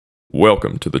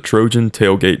Welcome to the Trojan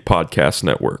Tailgate Podcast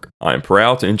Network. I am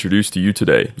proud to introduce to you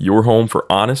today your home for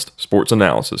honest sports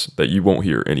analysis that you won't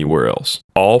hear anywhere else.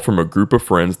 All from a group of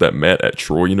friends that met at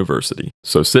Troy University.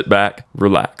 So sit back,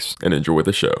 relax, and enjoy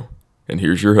the show. And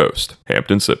here's your host,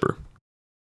 Hampton Sipper.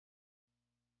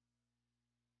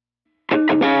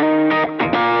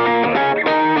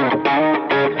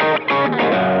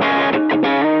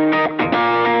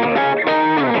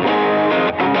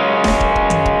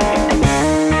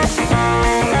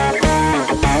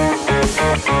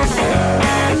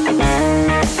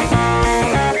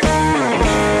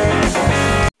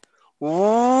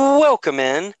 Welcome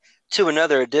in to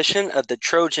another edition of the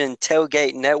Trojan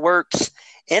Tailgate Network's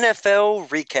NFL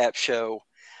Recap Show.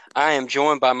 I am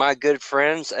joined by my good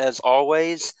friends, as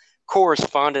always,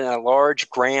 correspondent at large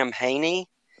Graham Haney,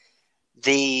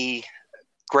 the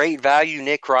great value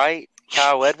Nick Wright,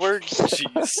 Kyle Edwards,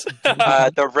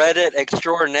 the Reddit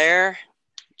extraordinaire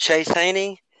Chase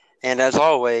Haney, and as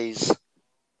always,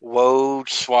 Woj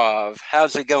Suave.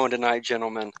 How's it going tonight,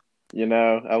 gentlemen? You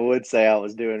know, I would say I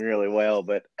was doing really well,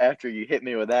 but after you hit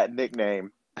me with that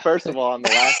nickname, first of all, I'm the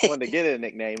last one to get a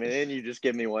nickname, and then you just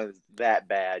give me one that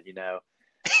bad, you know.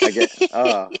 I get,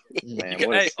 oh, man,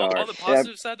 what a start. On the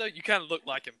positive side, though, you kind of look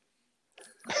like him.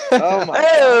 Oh, my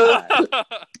God.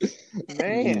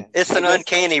 Man. It's an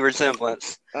uncanny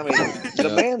resemblance. I mean,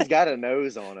 the man's got a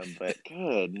nose on him, but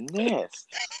goodness.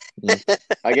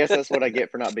 I guess that's what I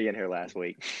get for not being here last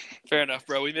week. Fair enough,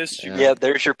 bro. We missed you. Yeah,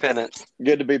 there's your penance.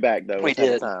 Good to be back, though. We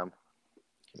did. Time.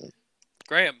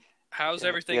 Graham, how's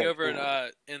everything over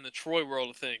in the Troy world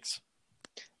of things?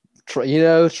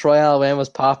 Troy, Alabama's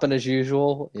popping as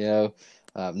usual.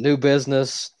 New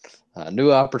business,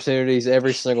 new opportunities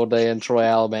every single day in Troy,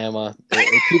 Alabama.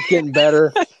 It keeps getting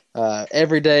better.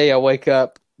 Every day I wake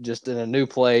up just in a new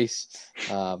place.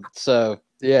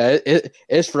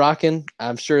 It's rocking.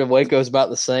 I'm sure Waco's about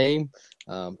the same.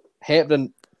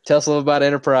 Hampton, tell us a little about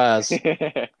Enterprise.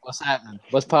 What's happening?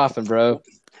 What's popping, bro?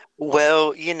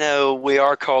 Well, we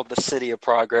are called the City of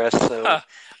Progress. So,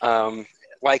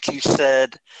 like you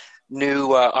said,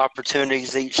 new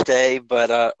opportunities each day.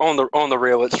 But on the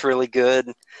real, it's really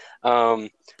good. I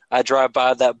drive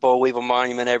by that Boll Weevil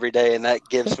Monument every day, and that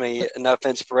gives me enough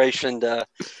inspiration to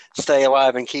stay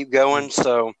alive and keep going.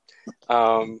 So,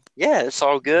 it's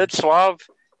all good. Suave,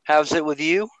 how's it with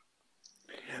you?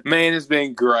 Man, it's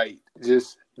been great.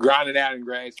 Just grinding out in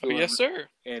grad school. Yes, sir.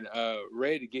 And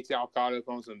ready to get y'all caught up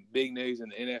on some big news in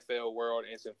the NFL world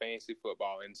and some fantasy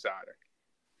football insider.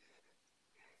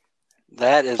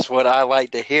 That is what I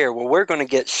like to hear. Well, we're going to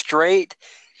get straight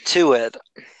to it.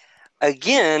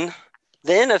 Again,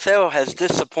 the NFL has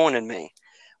disappointed me.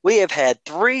 We have had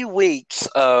 3 weeks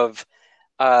of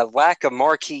lack of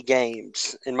marquee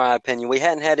games, in my opinion. We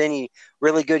hadn't had any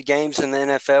really good games in the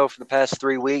NFL for the past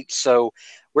 3 weeks, so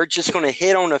we're just going to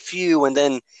hit on a few and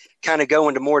then kind of go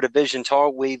into more division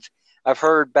talk. I've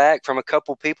heard back from a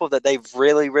couple people that they've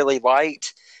really, really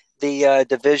liked the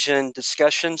division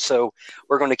discussion, so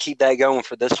we're going to keep that going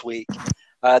for this week.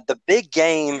 The big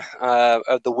game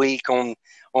of the week on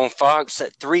Fox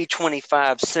at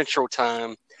 3:25 Central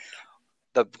Time,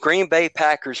 the Green Bay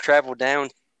Packers traveled down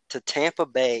to Tampa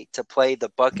Bay to play the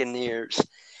Buccaneers.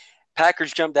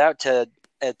 Packers jumped out to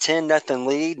a 10-0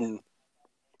 lead, and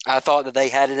I thought that they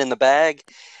had it in the bag.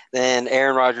 Then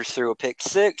Aaron Rodgers threw a pick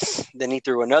six. Then he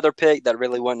threw another pick that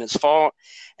really wasn't his fault,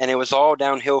 and it was all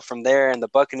downhill from there. And the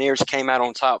Buccaneers came out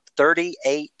on top,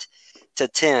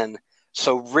 38-10.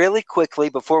 So really quickly,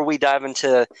 before we dive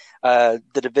into the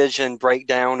division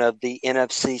breakdown of the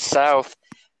NFC South,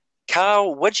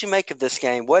 Kyle, what'd you make of this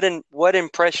game? What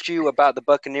impressed you about the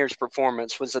Buccaneers'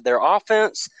 performance? Was it their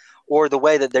offense or the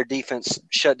way that their defense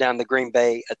shut down the Green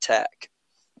Bay attack?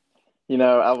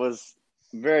 I was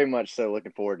very much so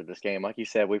looking forward to this game. Like you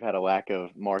said, we've had a lack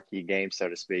of marquee games, so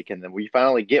to speak, and then we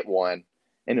finally get one,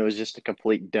 and it was just a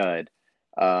complete dud.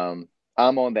 I'm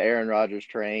on the Aaron Rodgers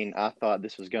train. I thought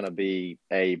this was going to be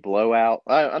a blowout.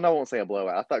 I won't say a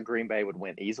blowout. I thought Green Bay would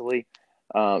win easily.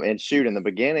 And shoot, in the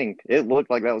beginning, it looked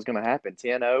like that was going to happen.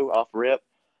 10-0 off rip.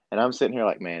 And I'm sitting here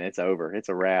like, man, it's over. It's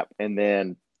a wrap. And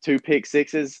then 2 pick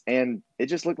sixes, and it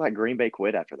just looked like Green Bay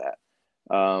quit after that.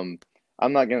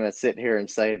 I'm not going to sit here and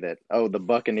say that, the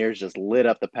Buccaneers just lit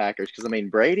up the Packers. Because,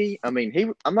 Brady, I'm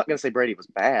not going to say Brady was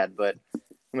bad, but,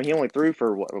 he only threw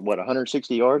for,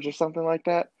 160 yards or something like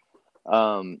that.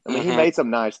 He made some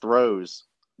nice throws,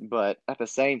 but at the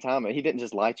same time, he didn't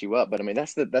just light you up. But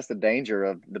that's the danger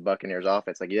of the Buccaneers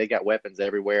offense. Like, they got weapons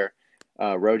everywhere.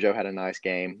 Rojo had a nice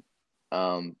game,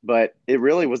 but it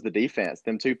really was the defense.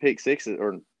 Them 2 pick sixes,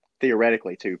 or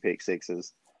theoretically 2 pick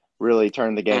sixes, really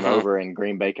turned the game Mhm. over, and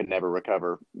Green Bay could never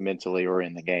recover mentally or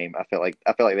in the game. I felt like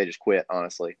they just quit.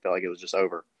 Honestly, felt like it was just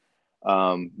over.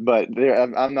 But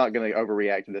I'm not going to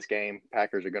overreact to this game.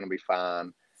 Packers are going to be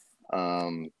fine.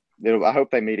 I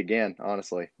hope they meet again.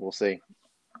 Honestly, we'll see.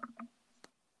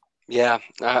 Yeah,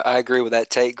 I agree with that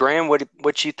take. Graham,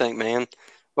 what you think, man?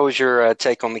 What was your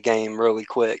take on the game, really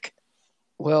quick?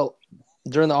 Well,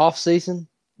 during the offseason,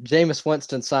 Jameis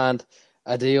Winston signed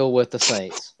a deal with the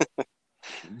Saints.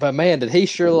 But, man, did he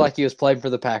sure look like he was playing for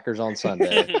the Packers on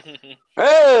Sunday.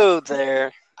 Oh,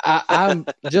 there. I'm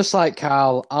just like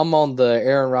Kyle. I'm on the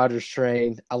Aaron Rodgers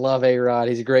train. I love A-Rod.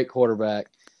 He's a great quarterback.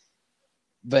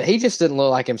 But he just didn't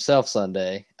look like himself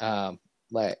Sunday.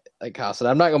 Like Kyle said,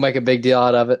 I'm not going to make a big deal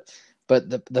out of it. But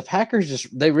the Packers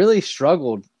they really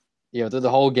struggled, through the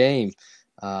whole game.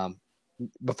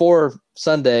 Before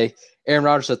Sunday, Aaron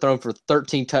Rodgers had thrown for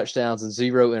 13 touchdowns and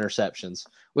 0 interceptions,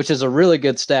 which is a really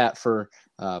good stat for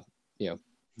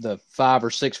the 5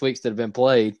 or 6 weeks that have been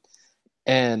played.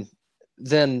 And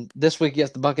then this week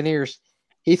against the Buccaneers,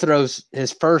 he throws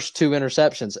his first 2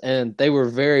 interceptions, and they were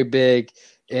very big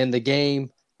in the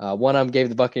game. One of them gave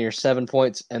the Buccaneers 7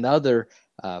 points, and the other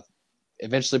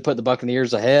eventually put the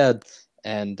Buccaneers ahead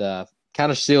and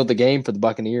kind of sealed the game for the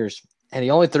Buccaneers. And he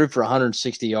only threw for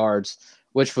 160 yards,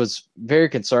 which was very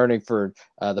concerning for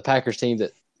the Packers team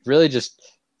that really just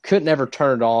couldn't ever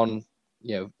turn it on.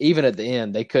 Even at the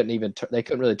end, they couldn't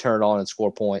really turn it on and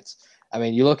score points. I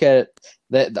mean, you look at it,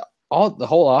 the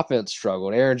whole offense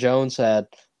struggled. Aaron Jones had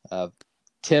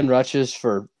 10 rushes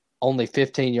for only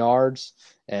 15 yards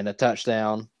and a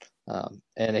touchdown,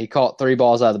 and he caught 3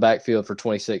 balls out of the backfield for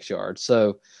 26 yards.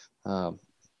 So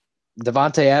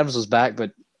Devontae Adams was back,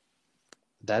 but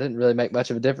that didn't really make much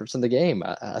of a difference in the game.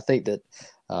 I think that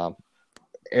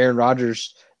Aaron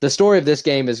Rodgers – the story of this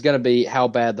game is going to be how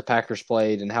bad the Packers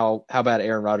played and how bad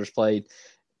Aaron Rodgers played.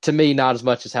 To me, not as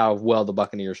much as how well the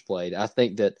Buccaneers played. I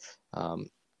think that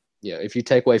if you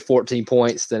take away 14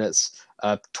 points, then it's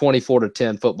a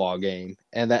 24-10 football game,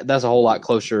 and that's a whole lot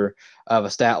closer of a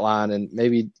stat line. And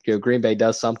maybe Green Bay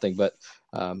does something, but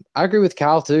I agree with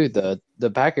Kyle too.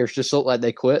 The Packers just looked like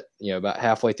they quit. About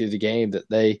halfway through the game, that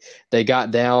they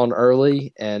got down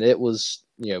early, and it was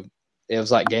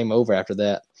like game over after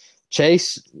that.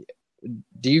 Chase,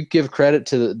 do you give credit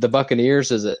to the Buccaneers?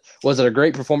 Was it a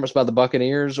great performance by the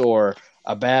Buccaneers, or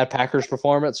a bad Packers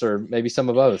performance, or maybe some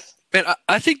of both? Man,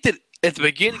 I think that at the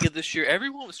beginning of this year,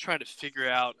 everyone was trying to figure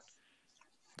out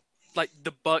like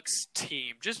the Bucs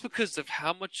team, just because of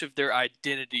how much of their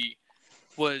identity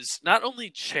was not only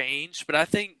changed, but I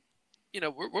think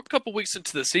we're a couple weeks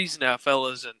into the season now,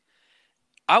 fellas, and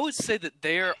I would say that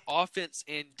their offense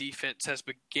and defense has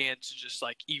began to just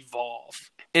like evolve,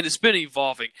 and it's been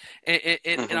evolving. And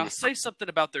I'll say something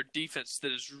about their defense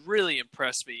that has really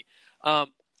impressed me.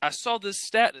 I saw this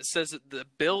stat, and it says that the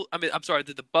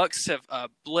Bucs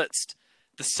have blitzed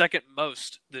the second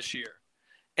most this year,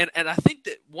 and I think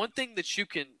that one thing that you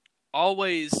can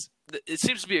always, it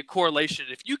seems to be a correlation.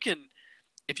 If you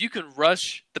can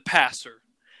rush the passer,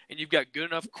 and you've got good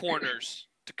enough corners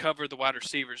to cover the wide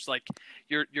receivers, like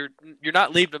you're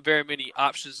not leaving them very many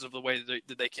options of the way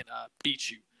that they can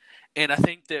beat you. And I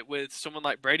think that with someone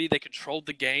like Brady, they controlled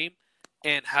the game,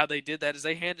 and how they did that is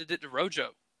they handed it to Rojo,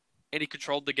 and he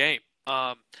controlled the game.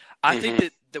 I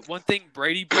think that one thing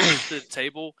Brady brings to the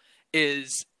table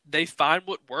is they find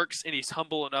what works, and he's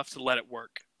humble enough to let it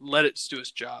work, let it do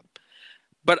its job.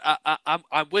 But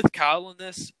I'm with Kyle on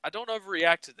this. I don't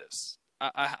overreact to this.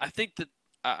 I think that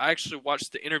I actually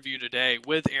watched the interview today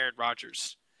with Aaron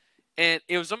Rodgers, and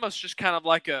it was almost just kind of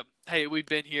like a, hey, we've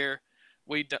been here,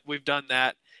 we've done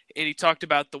that. And he talked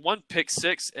about the one pick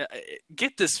six.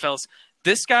 Get this, fellas.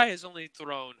 This guy has only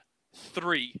thrown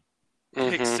 3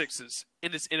 pick sixes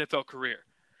in his NFL career.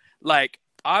 Like,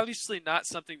 obviously not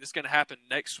something that's going to happen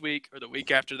next week or the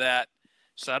week after that.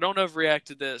 So I don't overreact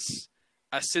to this.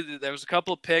 I said that there was a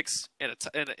couple of picks in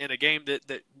a game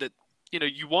that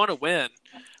you want to win.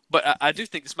 But I do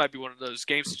think this might be one of those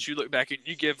games that you look back and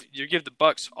you give the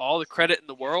Bucs all the credit in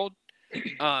the world.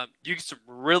 You get some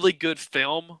really good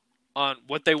film on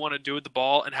what they want to do with the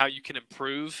ball and how you can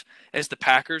improve as the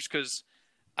Packers. Because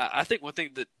I think one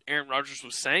thing that Aaron Rodgers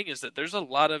was saying is that there's a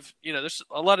lot of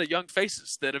young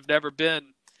faces that have never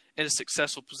been in a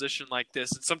successful position like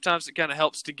this, and sometimes it kind of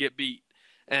helps to get beat.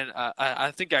 And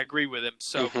I think I agree with him.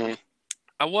 So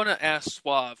I want to ask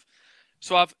Suave.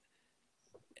 Suave,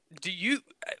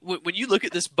 when you look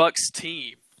at this Bucs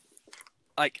team,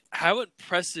 like, how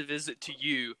impressive is it to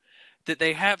you that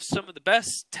they have some of the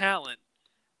best talent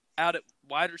out at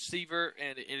wide receiver,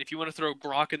 and if you want to throw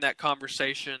Gronk in that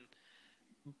conversation,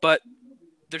 but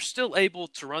they're still able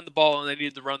to run the ball, and they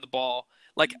need to run the ball.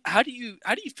 Like, how do you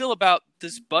feel about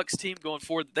this Bucs team going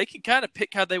forward? They can kind of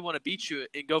pick how they want to beat you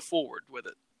and go forward with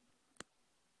it.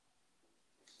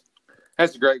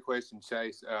 That's a great question,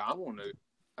 Chase. I want to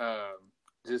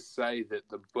just say that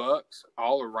the Bucs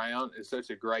all around is such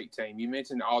a great team. You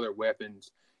mentioned all their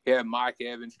weapons. You have Mike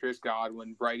Evans, Chris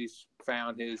Godwin. Brady's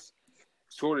found his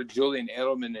sort of Julian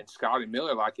Edelman and Scotty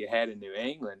Miller like he had in New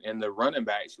England. And the running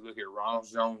backs, you look at Ronald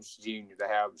Jones Jr., they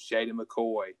have Shady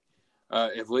McCoy.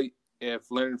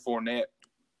 If Leonard Fournette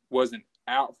wasn't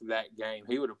out for that game,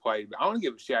 he would have played. But I want to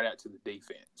give a shout-out to the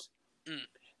defense.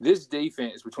 This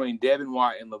defense between Devin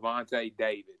White and Levante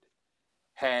David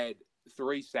had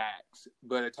 3 sacks,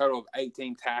 but a total of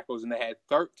 18 tackles, and they had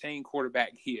 13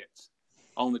 quarterback hits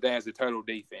on the day as a total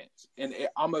defense. And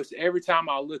almost every time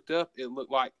I looked up, it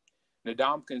looked like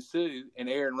Ndamukong Suh and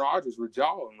Aaron Rodgers were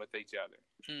jawing with each other.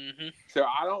 Mm-hmm. So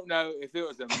I don't know if it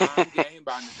was a mind game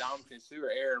by Ndamukong Suh or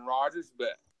Aaron Rodgers,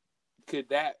 but could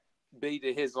that be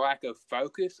to his lack of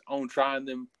focus on trying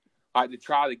to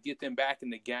try to get them back in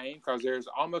the game? Because there's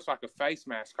almost like a face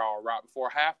mask call right before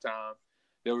halftime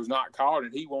that was not called,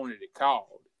 and he wanted it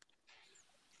called.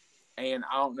 And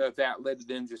I don't know if that led to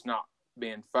them just not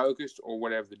being focused or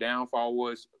whatever the downfall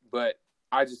was, but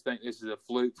I just think this is a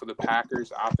fluke for the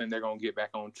Packers. I think they're going to get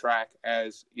back on track,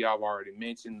 as y'all have already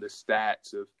mentioned, the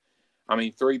stats of,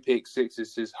 3 pick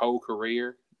sixes his whole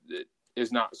career. That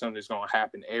is not something that's going to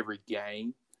happen every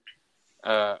game.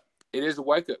 It is a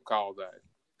wake-up call, though,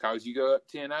 because you go up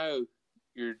 10-0,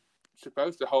 you're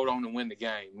supposed to hold on and win the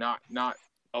game, not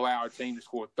allow our team to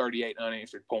score 38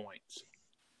 unanswered points.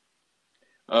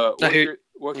 What's your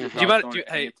thoughts on it,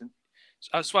 Hampton?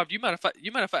 Swab, do you mind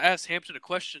if I ask Hampton a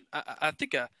question? I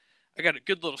think I got a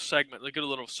good little segment, a good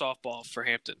little softball for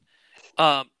Hampton.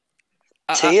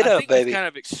 Tee it I up, think baby. we've kind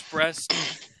of expressed,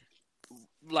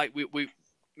 like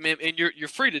and you're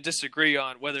free to disagree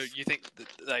on whether you think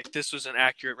that, like, this was an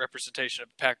accurate representation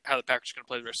of how the Packers are going to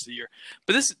play the rest of the year.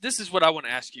 But this is what I want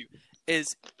to ask you: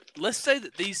 is let's say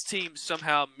that these teams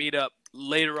somehow meet up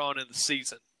later on in the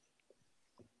season.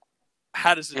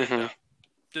 How does it end up?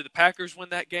 Do the Packers win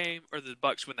that game, or do the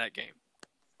Bucs win that game?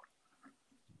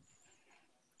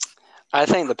 I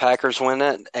think the Packers win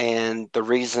it, and the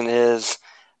reason is,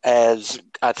 as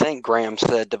I think Graham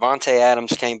said, Devontae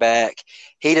Adams came back.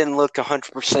 He didn't look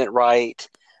 100% right,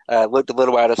 looked a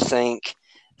little out of sync.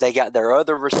 They got their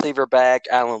other receiver back,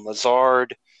 Alan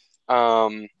Lazard,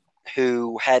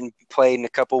 who hadn't played in a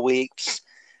couple weeks,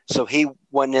 so he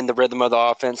wasn't in the rhythm of the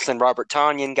offense. Then Robert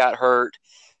Tonyan got hurt,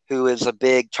 who is a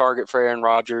big target for Aaron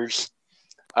Rodgers.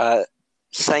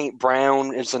 St.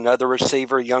 Brown is another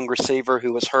receiver, young receiver,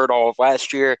 who was hurt all of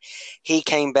last year. He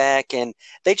came back, and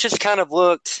they just kind of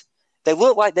looked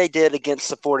like they did against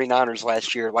the 49ers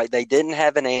last year, like they didn't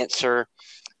have an answer.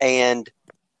 And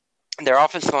their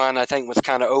offensive line, I think, was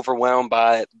kind of overwhelmed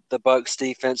by the Bucs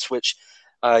defense, which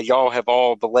y'all have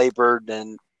all belabored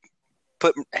and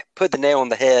put the nail on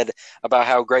the head about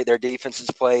how great their defense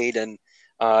has played, and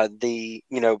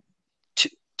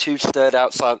two stud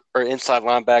outside or inside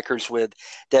linebackers with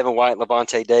Devin White and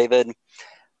Levante David.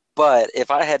 But if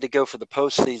I had to go for the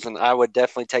postseason, I would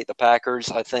definitely take the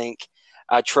Packers. I think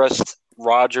I trust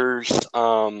Rodgers'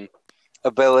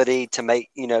 ability to make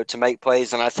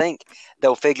plays, and I think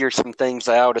they'll figure some things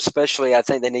out. Especially, I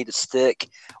think they need to stick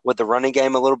with the running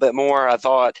game a little bit more. I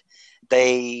thought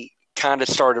they kind of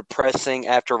started pressing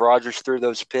after Rodgers threw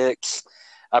those picks.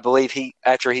 I believe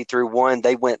after he threw one,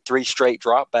 they went 3 straight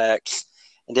dropbacks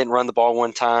and didn't run the ball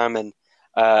one time. And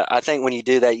I think when you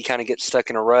do that, you kind of get stuck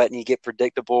in a rut and you get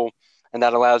predictable, and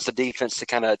that allows the defense to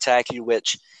kind of attack you,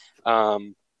 which,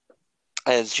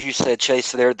 as you said,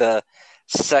 Chase, they're the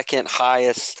second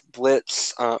highest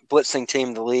blitzing team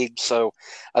in the league. So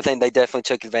I think they definitely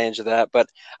took advantage of that. But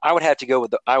I would have to go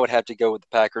with the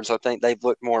Packers. I think they've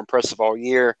looked more impressive all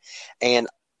year. And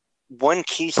one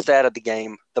key stat of the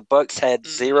game, the Bucs had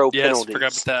 0 penalties. Yes,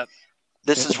 forgot about that.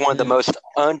 This is one of the most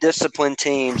undisciplined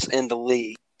teams in the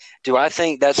league. Do I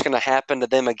think that's going to happen to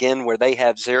them again where they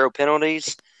have 0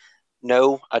 penalties?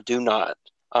 No, I do not.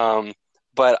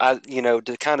 But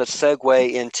to kind of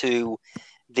segue into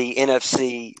the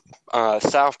NFC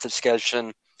South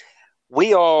discussion,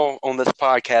 we all on this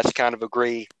podcast kind of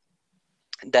agree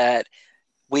that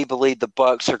we believe the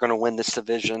Bucs are going to win this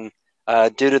division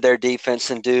due to their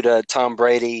defense and due to Tom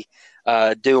Brady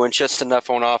doing just enough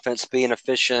on offense, being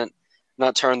efficient,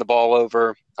 not turn the ball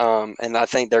over, and I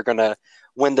think they're going to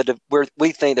win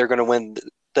we think they're going to win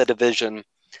the division.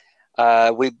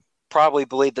 We probably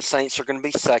believe the Saints are going to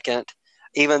be second.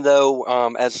 even though,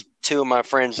 as two of my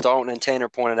friends, Dalton and Tanner,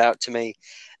 pointed out to me,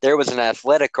 there was an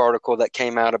Athletic article that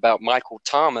came out about Michael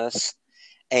Thomas,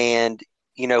 and,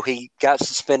 he got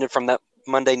suspended from that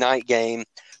Monday night game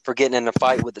for getting in a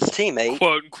fight with his teammate.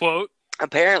 Quote unquote.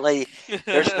 Apparently,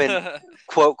 there's been,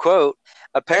 quote,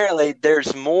 apparently there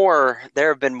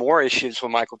have been more issues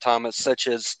with Michael Thomas, such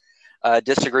as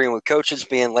disagreeing with coaches,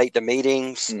 being late to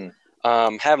meetings,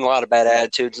 having a lot of bad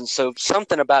attitudes. And so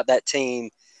something about that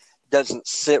team doesn't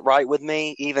sit right with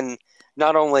me, even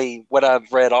not only what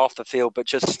I've read off the field, but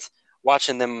just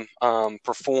watching them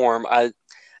perform. I'm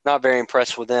not very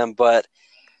impressed with them. But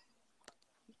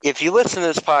if you listen to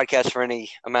this podcast for any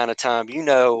amount of time, you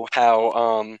know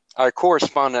how our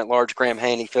correspondent at large, Graham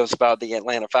Haney, feels about the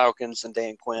Atlanta Falcons and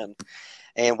Dan Quinn.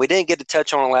 And we didn't get to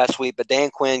touch on it last week, but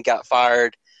Dan Quinn got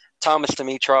fired. Thomas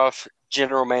Dimitroff,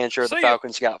 general manager of the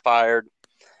Falcons, got fired.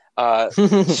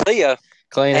 See ya.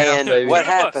 Clean and house, baby. what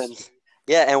happens?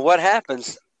 Yeah, and what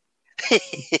happens?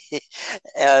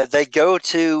 They go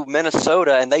to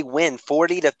Minnesota and they win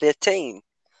 40-15.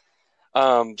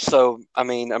 So, I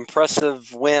mean,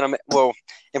 impressive win.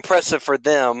 Impressive for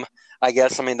them, I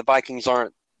guess. I mean, the Vikings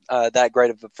aren't that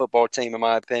great of a football team, in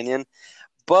my opinion.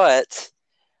 But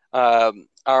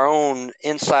our own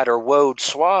insider, Wode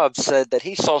Schwab, said that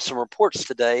he saw some reports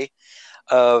today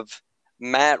of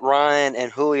Matt Ryan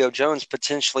and Julio Jones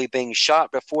potentially being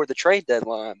shot before the trade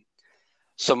deadline.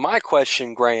 So my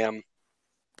question, Graham,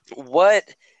 what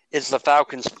is the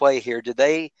Falcons' play here? Do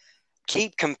they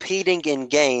keep competing in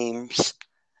games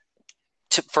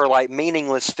for like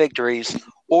meaningless victories,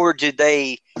 or do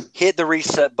they hit the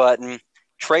reset button,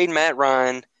 trade Matt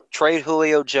Ryan, trade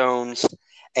Julio Jones,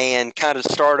 and kind of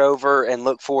start over and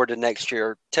look forward to next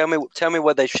year? Tell me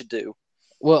what they should do.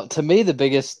 Well, to me, the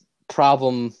biggest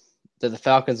problem that the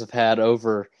Falcons have had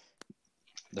over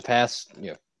the past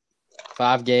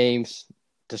 5 games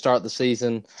to start the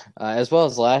season, as well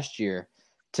as last year,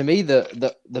 to me,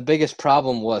 the biggest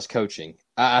problem was coaching.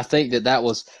 I think that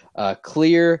was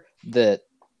clear that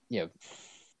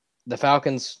the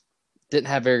Falcons didn't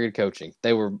have very good coaching.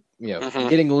 They were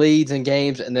getting leads in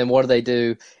games, and then what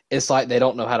do? It's like they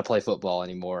don't know how to play football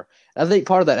anymore. I think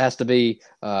part of that has to be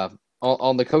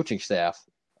on the coaching staff.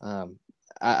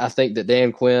 I think that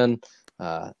Dan Quinn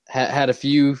had a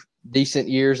few decent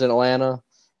years in Atlanta,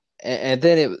 and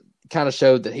then it kind of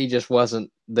showed that he just wasn't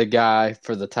the guy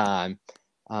for the time.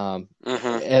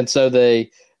 And so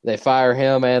they fire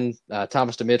him and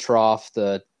Thomas Dimitroff,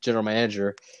 the general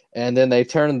manager, and then they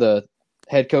turn the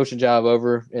head coaching job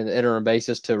over in the interim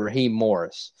basis to Raheem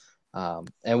Morris.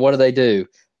 And what do?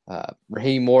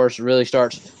 Raheem Morris really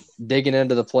starts digging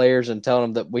into the players and telling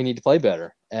them that we need to play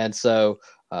better. And so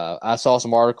I saw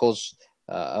some articles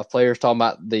of players talking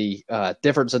about the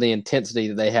difference in the intensity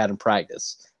that they had in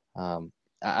practice.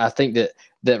 I think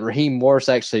that Raheem Morris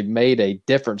actually made a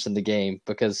difference in the game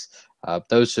because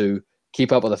those who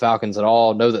keep up with the Falcons at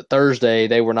all know that Thursday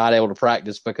they were not able to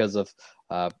practice because of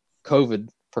COVID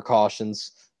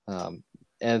precautions.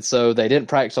 And so they didn't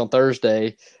practice on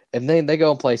Thursday, and then they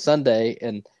go and play Sunday.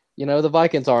 And, the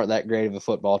Vikings aren't that great of a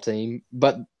football team,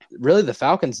 but really the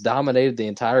Falcons dominated the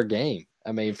entire game.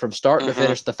 I mean, from start to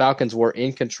finish, the Falcons were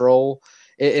in control.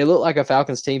 It looked like a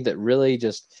Falcons team that really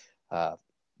just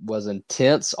was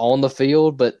intense on the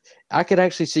field, but I could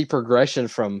actually see progression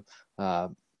from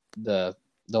the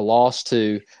loss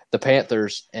to the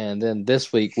Panthers and then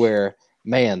this week where,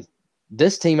 man,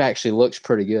 this team actually looks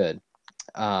pretty good.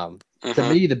 To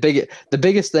me, the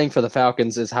biggest thing for the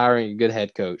Falcons is hiring a good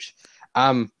head coach.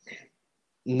 I'm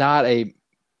not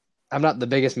the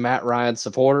biggest Matt Ryan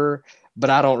supporter, but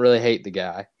I don't really hate the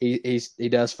guy. He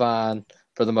does fine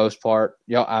for the most part.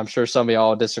 I'm sure some of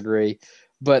y'all disagree,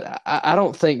 but I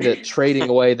don't think that trading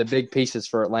away the big pieces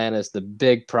for Atlanta is the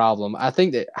big problem. I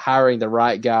think that hiring the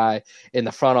right guy in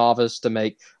the front office to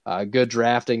make good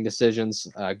drafting decisions,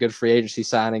 good free agency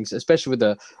signings, especially with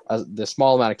the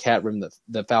small amount of cap room that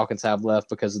the Falcons have left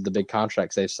because of the big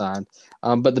contracts they've signed.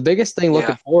 But the biggest thing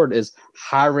looking forward is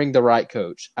hiring the right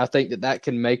coach. I think that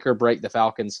can make or break the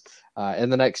Falcons in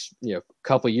the next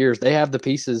couple of years. They have the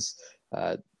pieces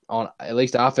on at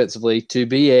least offensively to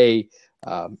be a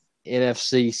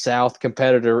NFC South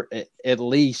competitor, at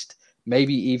least,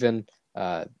 maybe even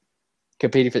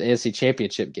competing for the NFC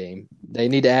Championship game. They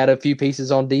need to add a few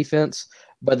pieces on defense,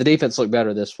 but the defense looked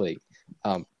better this week.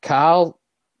 Kyle,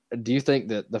 do you think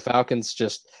that the Falcons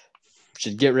just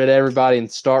should get rid of everybody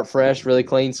and start fresh, really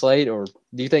clean slate, or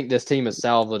do you think this team is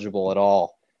salvageable at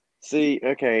all? See,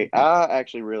 okay, I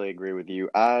actually really agree with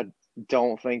you. I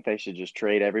don't think they should just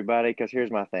trade everybody because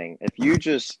here's my thing. If you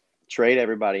just trade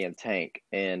everybody and tank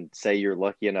and say you're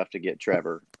lucky enough to get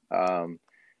Trevor,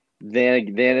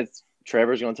 Then it's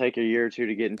Trevor's going to take a year or two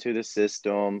to get into the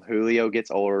system. Julio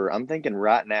gets older. I'm thinking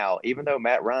right now, even though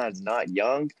Matt Ryan's not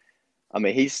young, I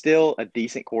mean, he's still a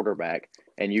decent quarterback,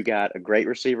 and you got a great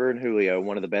receiver in Julio,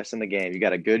 one of the best in the game. You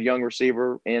got a good young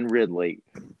receiver in Ridley.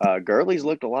 Gurley's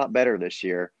looked a lot better this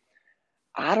year.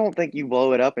 I don't think you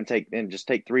blow it up and just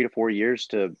take 3 to 4 years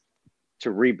to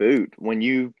reboot when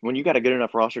you got a good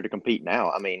enough roster to compete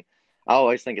now. I mean, I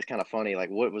always think it's kind of funny. Like,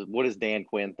 what is Dan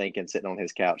Quinn thinking sitting on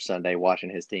his couch Sunday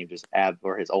watching his team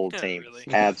or his old team Really.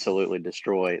 absolutely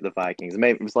destroy the Vikings?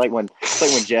 It was like when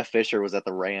Jeff Fisher was at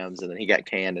the Rams and then he got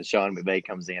canned and Sean McVay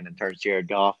comes in and turns Jared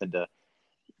Goff into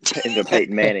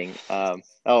Peyton Manning. I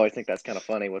always think that's kind of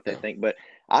funny what they think. But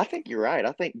I think you're right.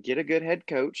 I think get a good head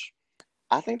coach.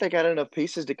 I think they got enough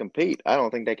pieces to compete. I don't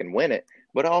think they can win it,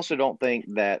 but I also don't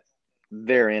think that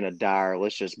they're in a dire,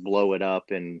 let's just blow it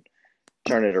up and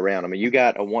turn it around. I mean, you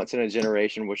got a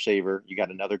once-in-a-generation receiver. You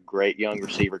got another great young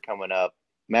receiver coming up.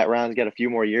 Matt Ryan's got a few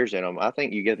more years in him. I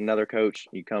think you get another coach,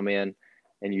 you come in,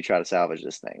 and you try to salvage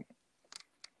this thing.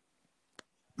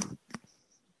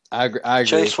 I agree.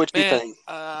 Chase, what do you Man,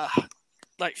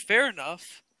 think? fair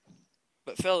enough.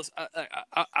 But fellas,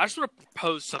 I just want to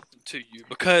propose something to you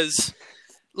because,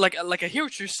 I hear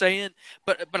what you're saying,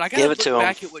 but I gotta Give it to look 'em.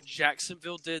 back at what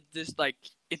Jacksonville did.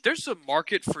 If there's a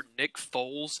market for Nick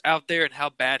Foles out there and how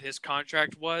bad his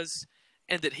contract was,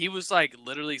 and that he was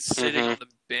literally sitting on the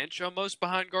bench almost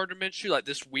behind Gardner Minshew,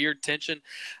 this weird tension,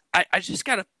 I just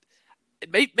gotta.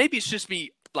 Maybe it's just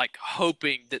me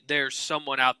hoping that there's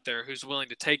someone out there who's willing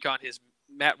to take on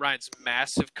Matt Ryan's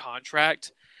massive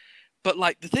contract. But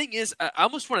the thing is, I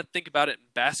almost want to think about it in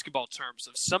basketball terms.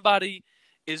 If somebody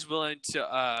is willing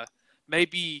to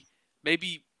maybe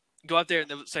go out there and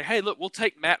they'll say, "Hey, look, we'll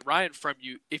take Matt Ryan from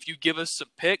you if you give us some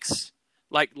picks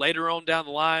later on down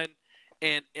the line."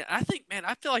 And I think, man,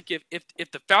 I feel like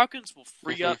if the Falcons will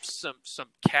free up some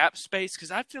cap space,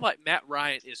 because I feel like Matt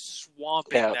Ryan is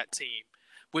swamping that team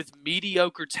with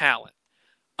mediocre talent.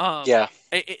 Yeah.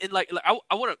 And I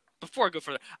want to, before I go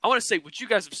further, I want to say what you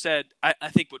guys have said I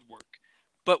think would work.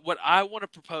 But what I want to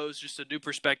propose, just a new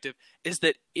perspective, is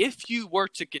that if you were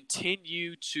to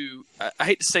continue to, I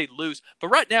hate to say lose, but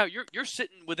right now you're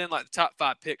sitting within the top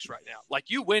 5 picks right now.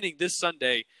 You winning this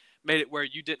Sunday made it where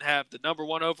you didn't have the number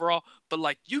 1 overall, but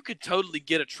you could totally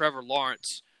get a Trevor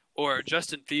Lawrence or a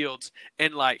Justin Fields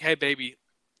and hey baby,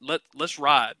 let's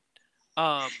ride.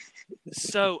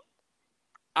 So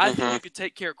I think you could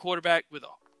take care of quarterback with.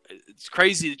 It's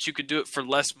crazy that you could do it for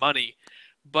less money,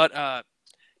 but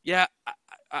yeah,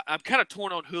 I'm kind of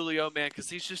torn on Julio, man, because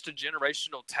he's just a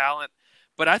generational talent.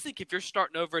 But I think if you're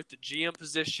starting over at the GM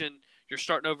position, you're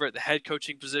starting over at the head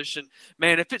coaching position,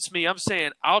 man, if it's me, I'm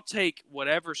saying I'll take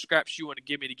whatever scraps you want to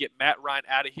give me to get Matt Ryan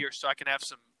out of here so I can have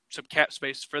some cap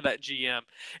space for that GM.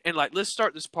 And let's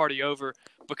start this party over,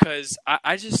 because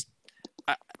I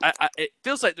it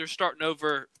feels like they're starting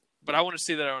over, but I want to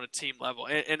see that on a team level.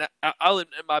 And I'll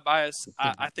admit my bias.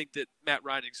 I think that Matt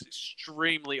Ryan is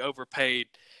extremely overpaid.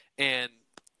 And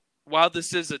while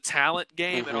this is a talent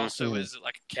game, it also is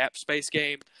a cap space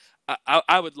game.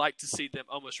 I would like to see them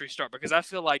almost restart, because I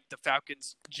feel like the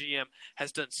Falcons GM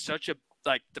has done such a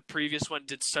the previous one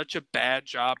did such a bad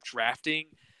job drafting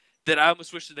that I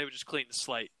almost wish that they would just clean the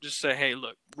slate. Just say, hey,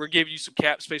 look, we're giving you some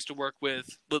cap space to work with.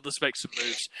 Let's make some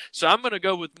moves. So I'm going to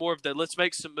go with more of the let's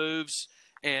make some moves.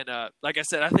 And like I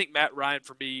said, I think Matt Ryan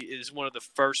for me is one of the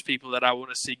first people that I want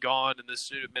to see gone in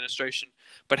this new administration.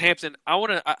 But Hampton,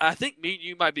 I think me and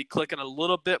you might be clicking a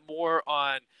little bit more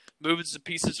on moving some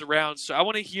pieces around. So I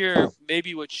want to hear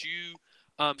maybe what you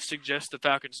suggest the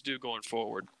Falcons do going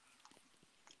forward.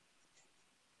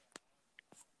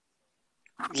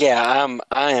 Yeah,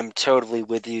 I am totally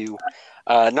with you.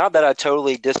 Not that I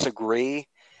totally disagree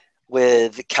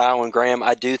with Kyle and Graham.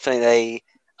 I do think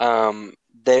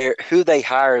who they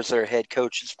hire as their head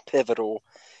coach is pivotal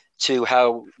to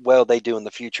how well they do in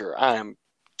the future. I am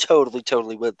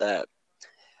totally with that.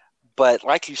 But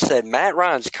like you said, Matt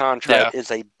Ryan's contract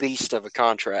is a beast of a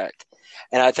contract.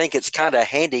 And I think it's kind of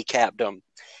handicapped him.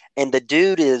 And the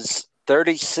dude is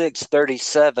 36,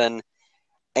 37.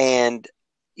 And,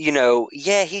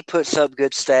 he puts up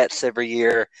good stats every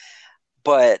year.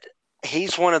 But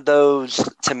he's one of those,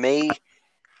 to me,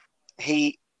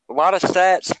 a lot of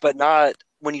stats, but not –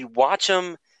 when you watch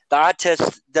him, the eye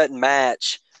test doesn't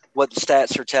match what the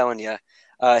stats are telling you.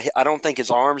 I don't think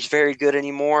his arm's very good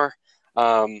anymore.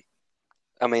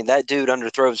 That dude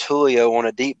underthrows Julio on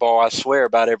a deep ball, I swear,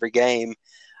 about every game.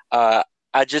 I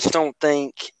don't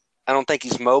think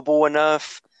he's mobile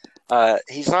enough.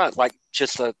 He's not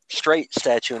just a straight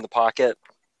statue in the pocket.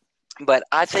 But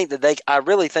I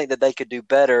really think that they could do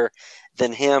better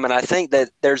than him, and I think that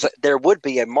there would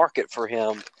be a market for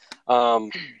him.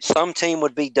 Some team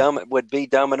would be dumb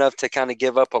enough to kind of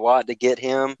give up a lot to get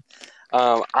him.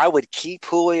 I would keep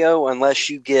Julio unless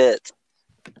you get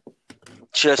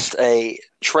just a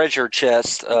treasure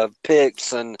chest of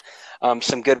picks and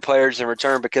some good players in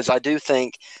return, because I do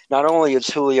think not only is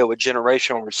Julio a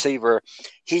generational receiver,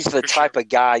 he's the type of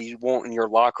guy you want in your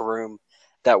locker room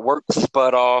that works his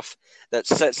butt off, that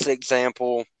sets the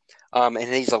example, and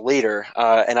he's a leader.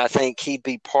 And I think he'd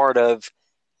be part of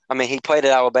 – I mean, he played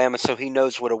at Alabama, so he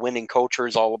knows what a winning culture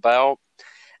is all about.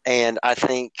 And I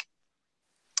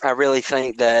really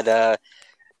think that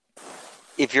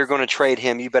if you're going to trade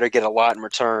him, you better get a lot in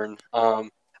return.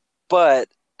 But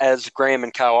as Graham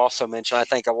and Kyle also mentioned, I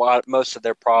think most of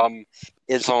their problem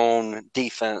is on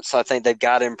defense. I think they've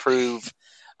got to improve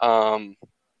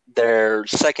their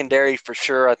secondary for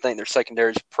sure. I think their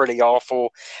secondary is pretty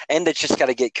awful, and they just got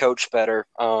to get coached better.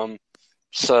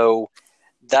 So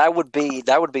that would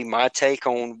be my take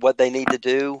on what they need to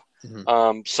do.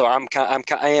 Mhm. So I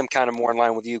am kind of more in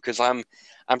line with you, because I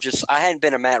hadn't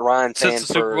been a Matt Ryan fan Since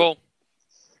the Super Bowl.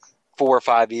 4 or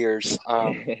 5 years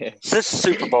since the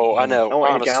Super Bowl. I know,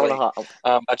 honestly,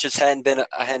 I just hadn't been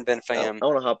a fan. I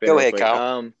want to hop in. Go real ahead, quick.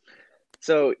 Kyle.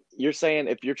 So you're saying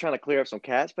if you're trying to clear up some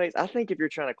cap space, I think if you're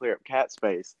trying to clear up cap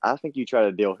space, I think you try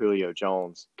to deal Julio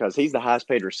Jones, because he's the highest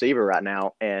paid receiver right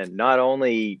now. And not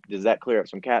only does that clear up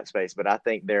some cap space, but I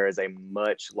think there is a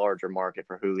much larger market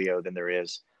for Julio than there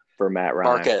is for Matt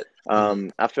Ryan.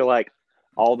 Market. I feel like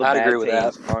all the I'd bad agree with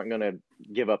teams that. aren't going to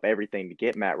give up everything to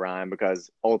get Matt Ryan,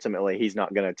 because ultimately he's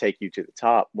not going to take you to the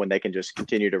top when they can just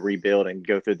continue to rebuild and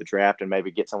go through the draft and maybe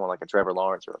get someone like a Trevor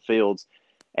Lawrence or a Fields.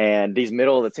 And these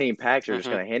middle of the team packs are just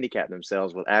going to handicap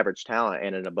themselves with average talent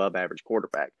and an above average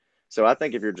quarterback. So I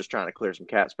think if you're just trying to clear some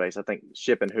cap space, I think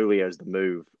shipping Julio is the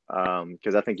move,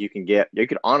 because I think you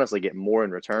could honestly get more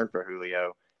in return for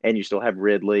Julio, and you still have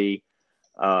Ridley.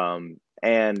 And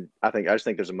I just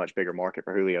think there's a much bigger market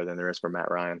for Julio than there is for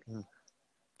Matt Ryan.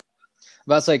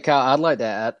 About to say, Kyle, I'd like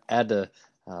to add to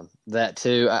that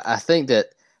too. I think that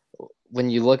when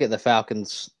you look at the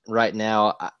Falcons right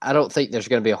now, I don't think there's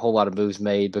going to be a whole lot of moves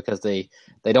made, because they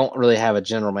don't really have a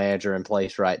general manager in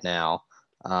place right now.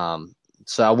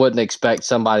 So I wouldn't expect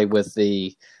somebody with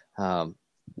the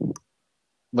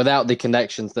without the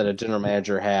connections that a general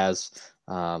manager has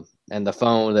and the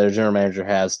phone that a general manager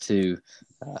has to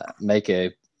make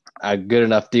a good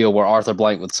enough deal where Arthur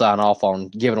Blank would sign off on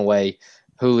giving away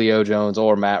Julio Jones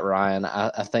or Matt Ryan.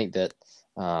 I think that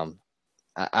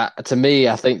to me,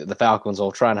 I think that the Falcons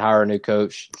will try and hire a new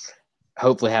coach,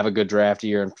 hopefully have a good draft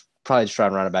year, and probably just try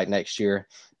and run it back next year.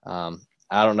 I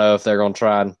don't know if they're going to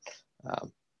try and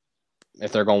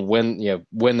if they're going to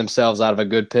win themselves out of a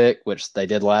good pick, which they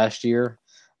did last year.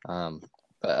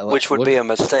 Which would be a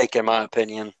mistake, in my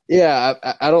opinion. Yeah,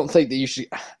 I don't think that you should.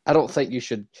 I don't think you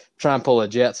should try and pull a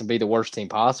Jets and be the worst team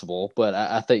possible. But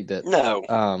I think that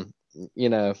no.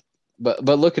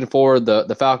 But looking forward,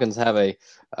 the Falcons have a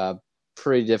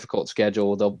pretty difficult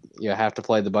schedule. They'll have to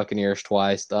play the Buccaneers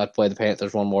twice. They'll have to play the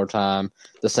Panthers one more time,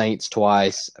 the Saints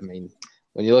twice. I mean,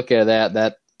 when you look at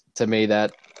that to me,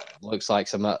 that looks like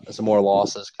some more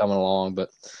losses coming along. But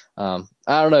I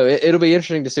don't know. It'll be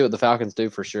interesting to see what the Falcons do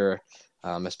for sure,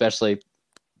 especially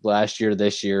last year to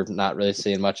this year, not really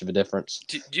seeing much of a difference.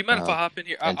 Do you mind if I hop in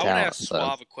here? I want to ask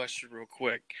Suave a question real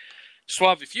quick.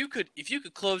 Suave, if you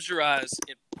could close your eyes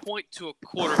and point to a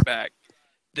quarterback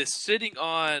that's sitting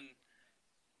on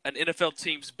an NFL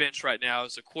team's bench right now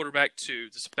as a quarterback 2,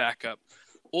 this backup,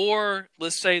 or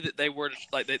let's say that they were to,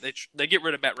 they get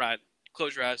rid of Matt Ryan.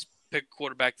 Close your eyes, pick a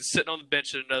quarterback that's sitting on the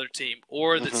bench at another team,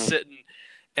 or that's sitting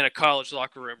in a college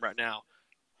locker room right now.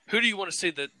 Who do you want to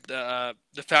see the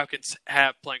Falcons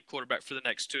have playing quarterback for the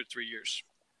next 2 to 3 years?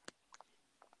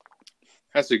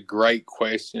 That's a great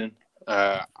question.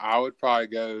 I would probably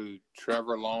go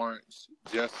Trevor Lawrence,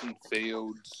 Justin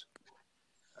Fields.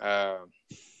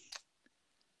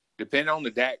 Depending on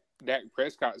the Dak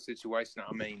Prescott situation,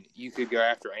 I mean, you could go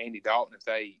after Andy Dalton if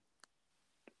they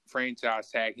franchise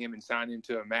tag him and sign him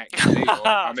to a max deal.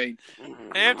 I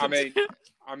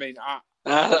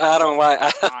don't like.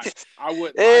 I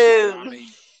wouldn't. Like it. I mean,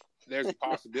 there's a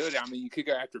possibility. I mean, you could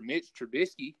go after Mitch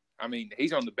Trubisky. I mean,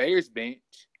 he's on the Bears bench,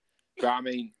 but I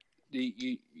mean,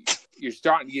 you're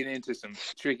starting to get into some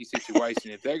tricky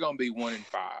situation. If they're going to be 1-5,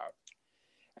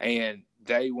 and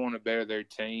they want to better their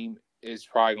team, it's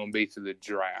probably going to be through the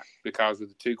draft, because with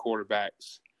the 2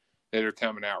 quarterbacks that are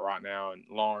coming out right now, and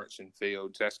Lawrence and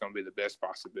Fields, that's going to be the best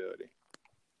possibility.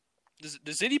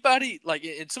 Does anybody,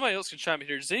 and somebody else can chime in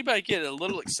here, does anybody get a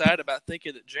little excited about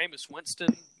thinking that Jameis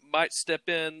Winston might step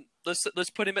in? Let's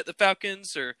put him at the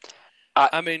Falcons, or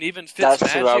I mean, even That's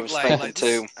who I Fitzmagic, was like thinking this.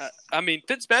 too. I mean,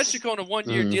 Fitzmagic on a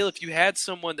 1-year deal. If you had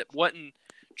someone that wasn't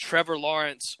Trevor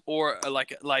Lawrence or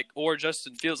or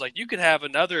Justin Fields, like you could have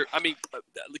another. I mean,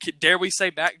 dare we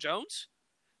say Mac Jones?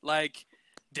 Like,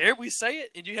 dare we say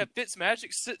it? And you have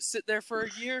Fitzmagic sit there for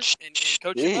a year and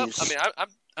coach him up. I mean,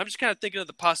 I'm just kind of thinking of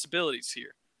the possibilities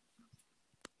here.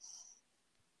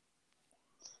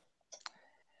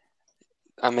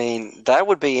 I mean, that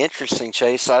would be interesting,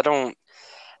 Chase. The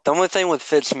only thing with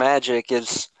Fitzmagic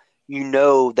is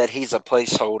that he's a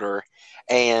placeholder,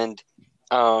 and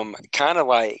kind of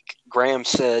like Graham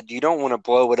said, you don't want to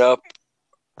blow it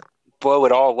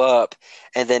all up,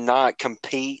 and then not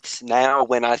compete now.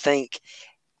 When I think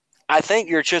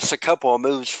you're just a couple of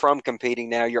moves from competing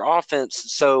now. Your offense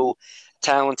is so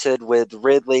talented with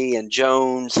Ridley and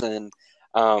Jones and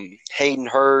Hayden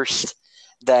Hurst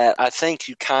that I think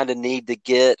you kind of need to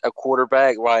get a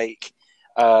quarterback like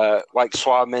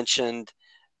Swab mentioned.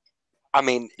 I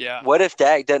mean, What if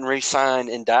Dak doesn't re-sign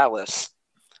in Dallas?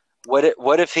 What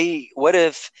if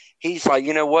he's like,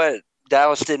 you know what,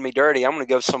 Dallas did me dirty, I'm going to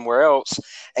go somewhere else.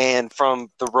 And from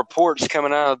the reports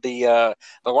coming out of the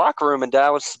locker room in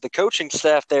Dallas, the coaching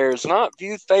staff there is not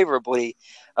viewed favorably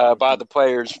by the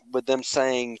players, with them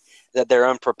saying that they're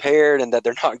unprepared and that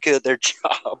they're not good at their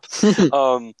job.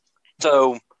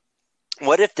 So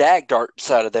what if Dak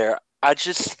darts out of there? I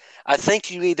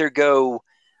think you either go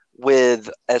with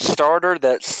a starter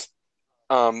that's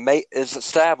is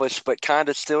established but kind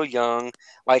of still young,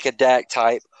 like a Dak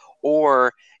type,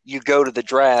 or you go to the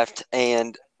draft.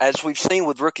 And as we've seen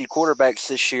with rookie quarterbacks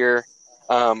this year,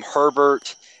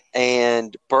 Herbert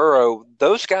and Burrow,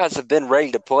 those guys have been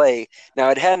ready to play. Now,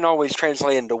 it hadn't always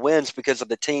translated into wins because of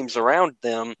the teams around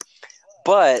them,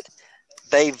 but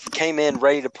they've came in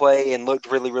ready to play and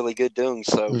looked really, really good doing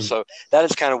so. So that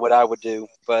is kind of what I would do.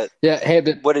 But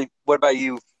what about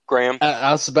you, Graham?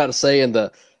 I was about to say, in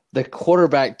the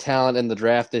quarterback talent in the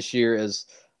draft this year is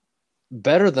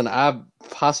better than I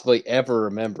possibly ever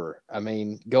remember. I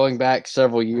mean, going back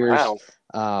several years,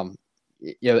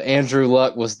 Andrew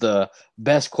Luck was the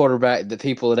best quarterback that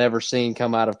people had ever seen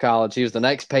come out of college. He was the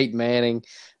next Peyton Manning,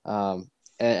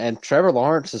 and Trevor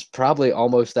Lawrence is probably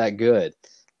almost that good.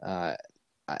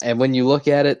 And when you look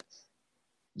at it,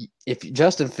 if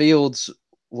Justin Fields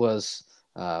was,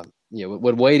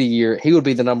 would wait a year, he would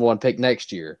be the number one pick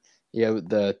next year.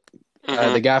 The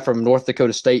guy from North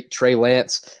Dakota State, Trey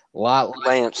Lance,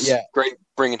 great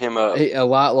bringing him up. A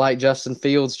lot like Justin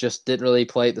Fields, just didn't really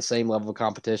play at the same level of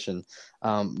competition.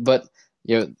 But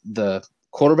the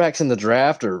quarterbacks in the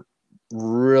draft are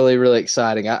really, really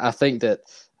exciting. I think that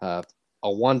a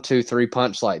 1-2-3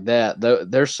 punch like that,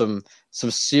 there's some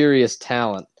serious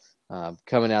talent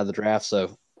coming out of the draft.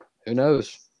 So who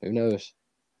knows?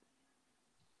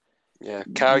 Yeah,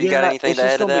 Kyle, you got anything to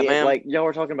add to that, man? Like, y'all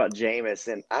were talking about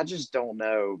Jameis, and I just don't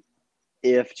know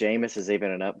if Jameis is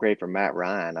even an upgrade from Matt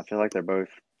Ryan. I feel like they're both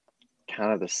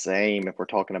kind of the same if we're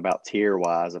talking about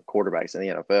tier-wise of quarterbacks in the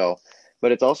NFL.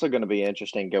 But it's also going to be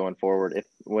interesting going forward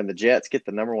when the Jets get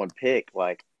the number one pick,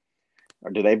 or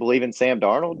do they believe in Sam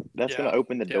Darnold? That's going to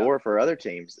open the door for other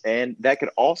teams. And that could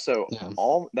also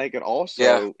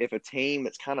if a team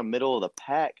that's kind of middle of the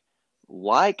pack,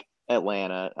 like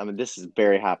Atlanta, I mean, this is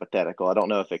very hypothetical. I don't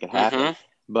know if it could happen,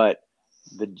 but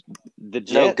the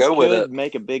Jets could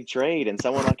make a big trade, and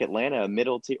someone like Atlanta, a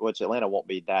middle tier, which Atlanta won't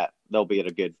be that. They'll be at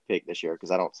a good pick this year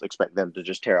because I don't expect them to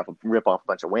just rip off a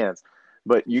bunch of wins.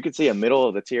 But you could see a middle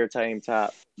of the tier team type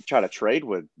try to trade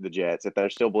with the Jets if they're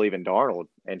still believing Darnold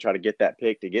and try to get that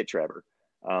pick to get Trevor.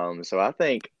 So I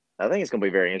think it's going to be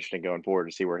very interesting going forward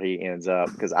to see where he ends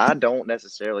up, because I don't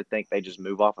necessarily think they just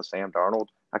move off of Sam Darnold.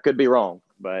 I could be wrong,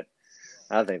 but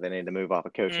I think they need to move off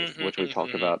of coaches, which we've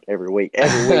talked about every week,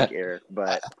 Eric.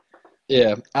 But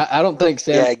yeah, I don't think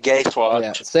Sam. Yeah, gay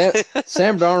swatch.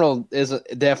 Sam Darnold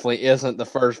definitely isn't the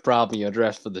first problem you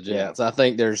address for the Jets. I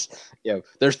think there's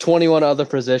 21 other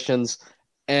positions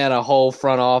and a whole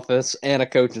front office and a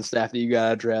coaching staff that you got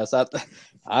to address.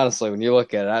 Honestly, when you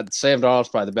look at it, Sam Darnold's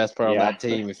probably the best part of that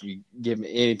team. If you give me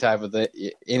any type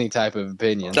of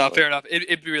opinion. No, fair enough.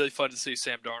 It'd be really fun to see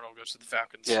Sam Darnold go to the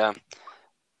Falcons. Yeah.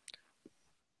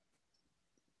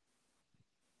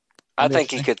 I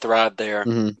think he could thrive there.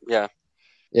 Mm-hmm. Yeah.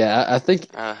 Yeah, I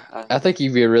think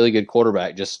he'd be a really good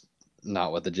quarterback, just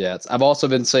not with the Jets. I've also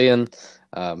been seeing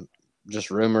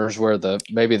just rumors where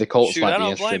maybe the Colts might be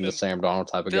interested in the Sam Darnold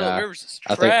type of guy. Rivers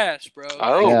is trash, bro.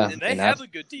 And they have a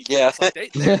good defense. Yeah.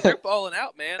 Like they're balling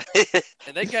out, man.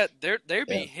 And they're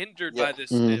being hindered by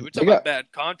this. We're talking about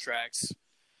bad contracts,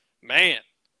 man.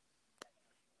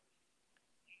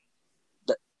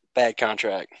 Bad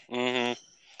contract. Mm-hmm.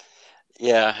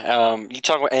 Yeah. You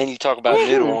talk about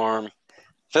noodle arm.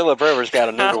 Philip Rivers got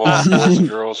a noodle arm, boys and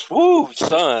girls. Woo,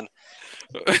 son.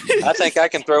 I think I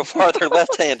can throw farther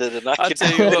left-handed than I I can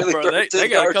tell you what, really bro, throw they 10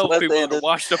 got a yards couple people that are left-handed.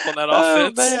 washed up on that Oh,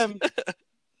 offense. man.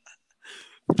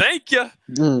 Thank you.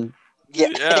 Mm.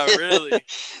 Yeah, really.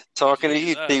 Talking to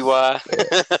you, Jesus. Ty.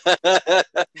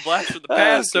 Blast from the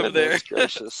past over there. Goodness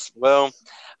gracious. Well,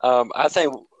 I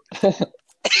think.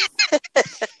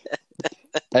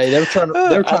 Hey, they're trying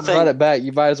to run it back.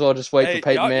 You might as well just wait Hey, for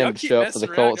Peyton y'all Manning to keep show up for the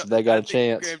messing Colts around. if they got I a think,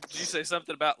 chance. Graham, did you say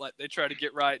something about like they try to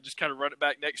get right and just kind of run it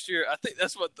back next year? I think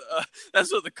that's what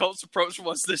the Colts' approach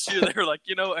was this year. They were like,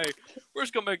 hey, we're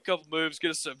just gonna make a couple moves,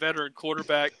 get us a veteran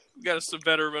quarterback, we got us some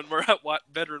veteran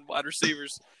wide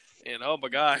receivers, and oh my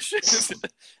gosh.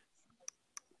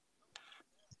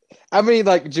 I mean,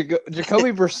 like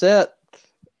Jacoby Brissett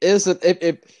isn't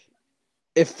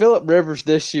if Philip Rivers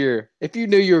this year, if you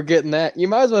knew you were getting that, you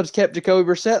might as well just kept Jacoby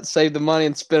Brissett, save the money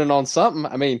and spend it on something.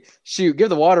 I mean, shoot, give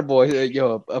the water boy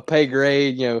a pay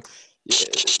grade, the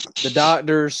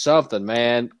doctors something,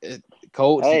 man.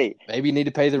 Colts, Hey, maybe you need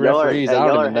to pay the y'all referees. I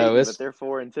don't y'all even know. hating, but they're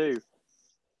 4-2.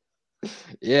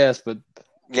 Yes, but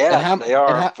Yeah, they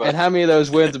are. and how many of those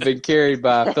wins have been carried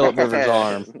by Philip Rivers'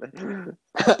 arm?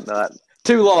 Not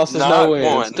 2 losses, Not no wins.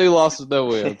 one. 2 losses, no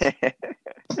wins.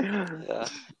 Yeah.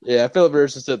 Yeah, Philip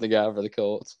Rivers is the guy for the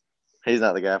Colts. He's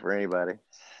not the guy for anybody.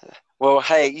 Well,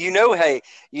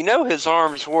 his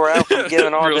arms wore out from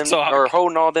giving all Real them talk. or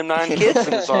holding all them 9 kids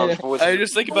in his arms. Boys. Hey,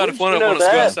 just think about if one You of them know wants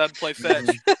to go that. outside and play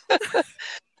fetch.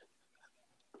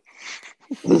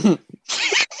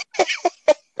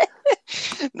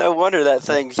 No wonder that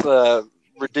thing's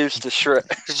reduced to shred.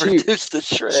 Reduced to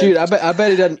shreds. Shoot, I bet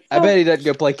he doesn't. I bet he doesn't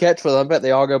go play catch for them. I bet they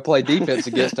all go play defense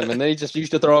against him, and then he just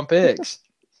used to throwing picks.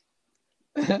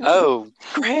 Oh,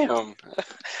 Graham.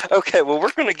 Okay, well,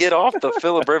 we're going to get off the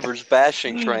Philip Rivers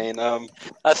bashing train.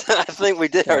 I think we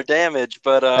did our damage,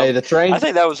 but Hey, the train. I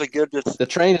think that was a good. The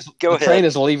train is train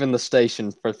is leaving the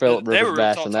station for Philip They were Rivers real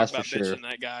bashing. That's for about sure. bitching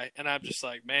that guy, and I'm just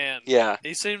like, man, Yeah.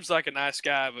 he seems like a nice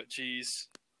guy, but geez.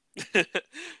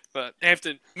 But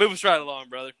Hampton, move us right along,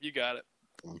 brother. You got it.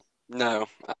 No.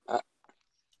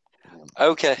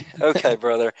 Okay,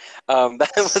 brother.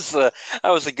 That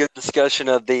was a good discussion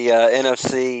of the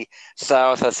NFC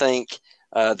South. I think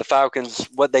the Falcons,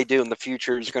 what they do in the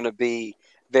future is going to be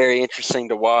very interesting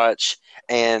to watch.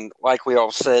 And like we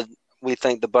all said, we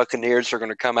think the Buccaneers are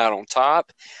going to come out on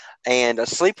top. And a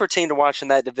sleeper team to watch in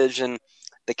that division,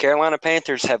 the Carolina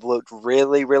Panthers have looked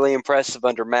really, really impressive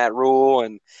under Matt Rule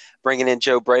and bringing in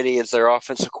Joe Brady as their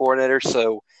offensive coordinator.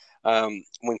 So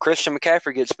when Christian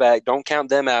McCaffrey gets back, don't count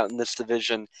them out in this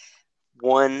division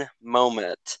one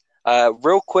moment.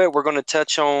 Real quick, we're going to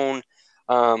touch on,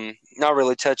 not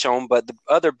really touch on, but the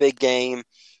other big game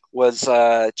was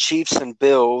Chiefs and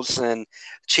Bills, and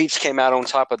Chiefs came out on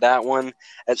top of that one.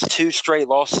 That's 2 straight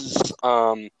losses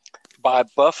by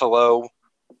Buffalo,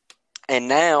 and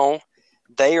now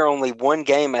they are only 1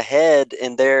 game ahead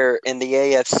in the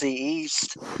AFC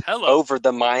East over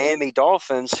the Miami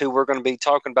Dolphins, who we're going to be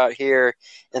talking about here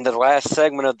in the last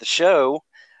segment of the show.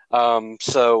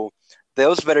 So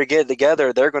those better get it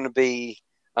together. They're going to be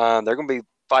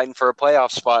fighting for a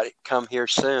playoff spot come here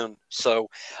soon. So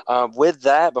with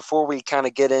that, before we kind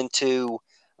of get into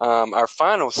our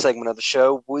final segment of the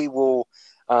show, we will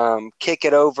kick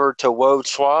it over to Woj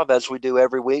Schwab, as we do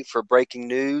every week, for breaking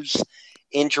news,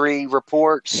 injury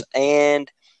reports,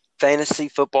 and fantasy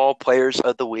football players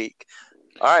of the week.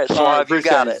 All right, Schwab, you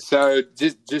got it. So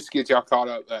just to get y'all caught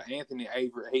up, Anthony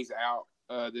Averett, he's out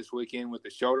this weekend with a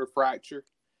shoulder fracture.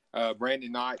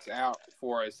 Brandon Knight's out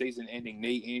for a season-ending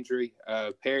knee injury.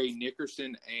 Perry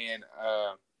Nickerson and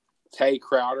Tay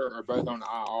Crowder are both on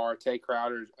IR. Tay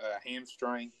Crowder's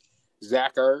hamstring.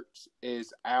 Zach Ertz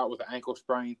is out with an ankle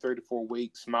sprain, 3 to 4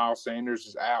 weeks. Miles Sanders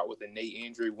is out with a knee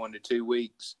injury, 1 to 2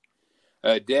 weeks.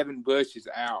 Devin Bush is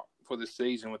out for the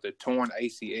season with a torn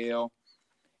ACL.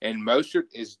 And Mostert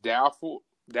is doubtful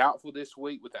this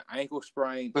week with an ankle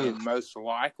sprain, and most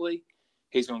likely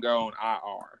he's going to go on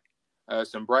IR.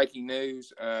 Some breaking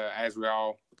news, as we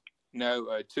all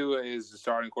know, Tua is the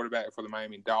starting quarterback for the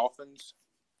Miami Dolphins.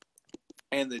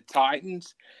 And the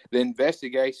Titans, the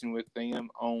investigation with them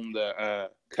on the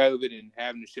COVID and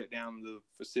having to shut down the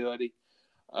facility,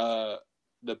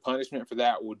 the punishment for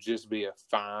that will just be a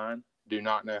fine. Do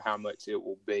not know how much it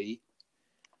will be.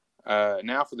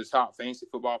 Now for the top fantasy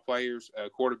football players.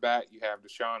 Quarterback, you have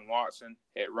Deshaun Watson.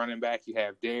 At running back, you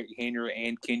have Derrick Henry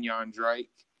and Kenyon Drake.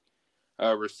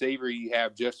 Receiver, you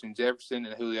have Justin Jefferson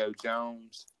and Julio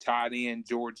Jones. Tight end,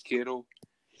 George Kittle.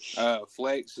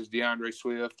 Flex is DeAndre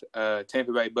Swift.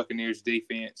 Tampa Bay Buccaneers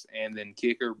defense. And then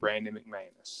kicker, Brandon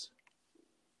McManus.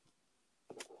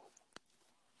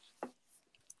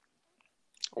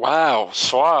 Wow,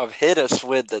 Suave hit us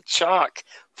with the chock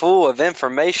full of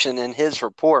information in his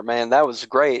report, man. That was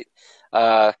great.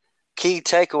 Key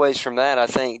takeaways from that, I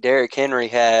think Derrick Henry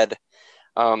had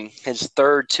his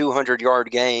third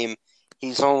 200-yard game.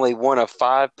 He's only one of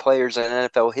 5 players in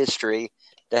NFL history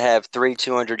to have 3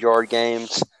 200-yard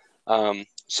games.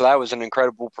 So that was an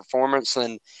incredible performance.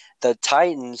 And the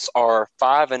Titans are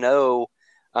 5-0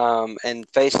 and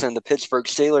facing the Pittsburgh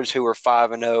Steelers, who are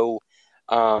 5-0.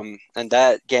 And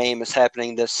that game is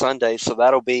happening this Sunday. So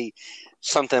that'll be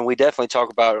something we definitely talk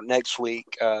about next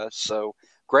week. So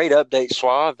great update,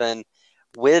 Suave. And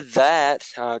with that,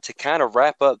 to kind of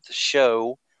wrap up the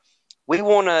show, we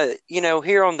want to,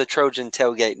 here on the Trojan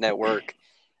Tailgate Network,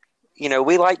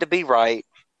 we like to be right,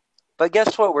 but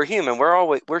guess what? We're human.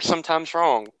 We're sometimes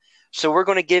wrong. So we're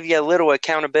going to give you a little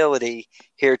accountability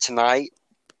here tonight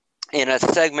in a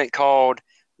segment called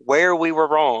Where We Were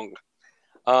Wrong.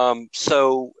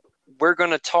 So we're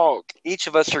going to talk. Each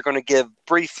of us are going to give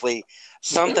briefly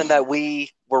something that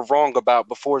we were wrong about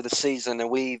before the season, and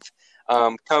we've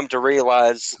come to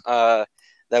realize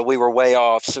that we were way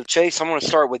off. So, Chase, I'm going to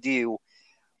start with you.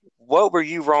 What were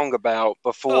you wrong about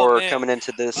before coming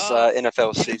into this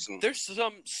NFL season? There's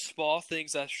some small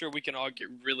things I'm sure we can all get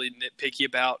really nitpicky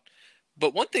about.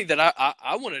 But one thing that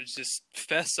I want to just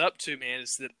fess up to, man,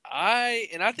 is that I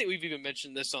think we've even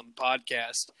mentioned this on the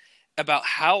podcast about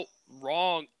how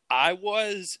wrong I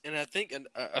was, and I think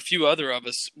a few other of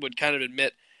us would kind of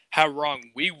admit how wrong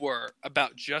we were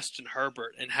about Justin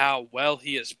Herbert and how well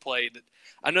he has played.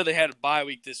 I know they had a bye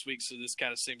week this week, so this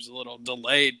kind of seems a little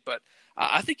delayed, but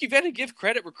I think you've got to give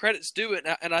credit where credit's due.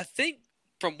 And I think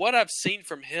from what I've seen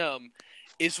from him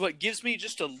is what gives me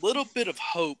just a little bit of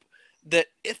hope that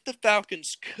if the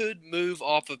Falcons could move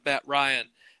off of Matt Ryan,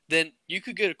 then you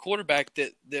could get a quarterback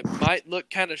that might look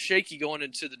kind of shaky going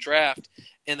into the draft,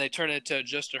 and they turn it to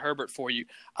Justin Herbert for you.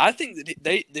 I think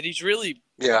that he's really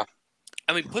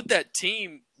put that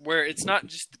team where it's not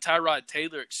just the Tyrod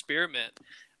Taylor experiment.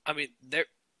 I mean, they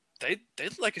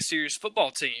look like a serious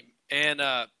football team, and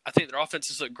I think their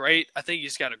offenses look great. I think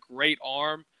he's got a great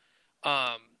arm.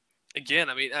 Again,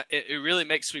 I mean, it really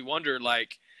makes me wonder.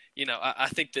 Like, I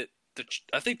think that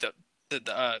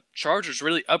the Chargers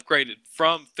really upgraded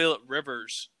from Phillip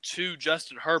Rivers to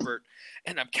Justin Herbert,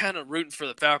 and I'm kind of rooting for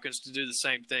the Falcons to do the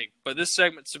same thing. But this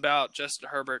segment's about Justin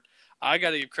Herbert. I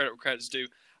got to give credit where credit's due.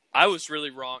 I was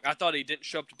really wrong. I thought he didn't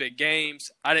show up to big games.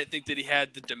 I didn't think that he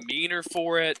had the demeanor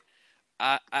for it.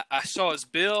 I saw his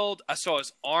build. I saw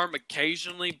his arm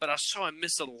occasionally, but I saw him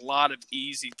miss a lot of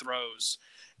easy throws.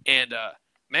 And,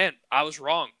 man, I was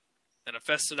wrong, and I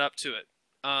fessed up to it.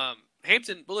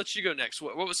 Hampton, we'll let you go next.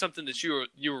 What was something that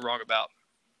you were wrong about?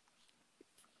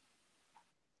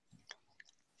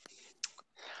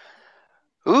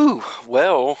 Ooh,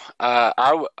 well,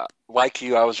 I like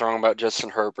you. I was wrong about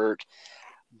Justin Herbert,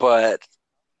 but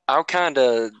I'll kind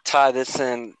of tie this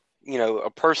in.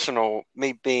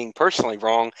 Me being personally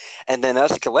wrong, and then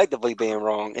us collectively being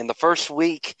wrong. In the first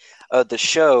week of the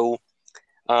show,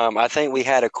 I think we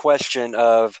had a question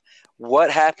of what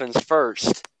happens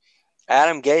first.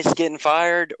 Adam Gase getting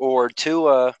fired or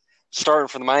Tua starting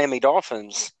for the Miami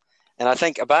Dolphins? And I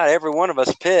think about every one of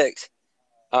us picked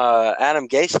Adam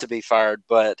Gase to be fired.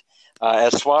 But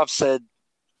as Suave said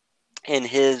in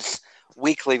his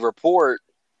weekly report,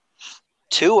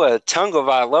 Tua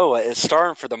Tagovailoa is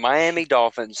starting for the Miami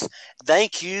Dolphins.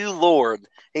 Thank you, Lord.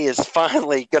 He is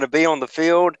finally going to be on the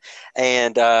field.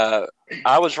 And I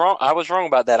was wrong. I was wrong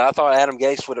about that. I thought Adam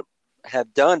Gase would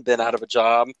have been out of a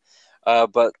job.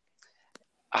 But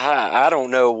I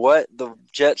don't know what the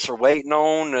Jets are waiting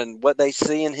on and what they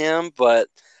see in him, but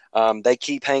they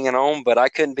keep hanging on. But I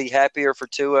couldn't be happier for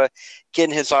Tua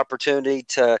getting his opportunity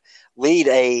to lead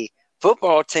a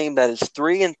football team that is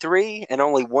 3-3 and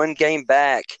only one game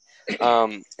back in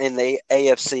the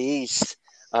AFC East.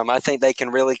 I think they can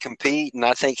really compete, and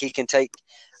I think he can take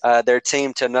their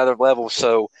team to another level.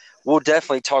 So we'll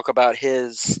definitely talk about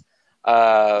his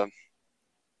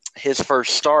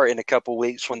first start in a couple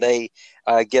weeks when they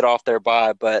get off their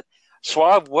bye. But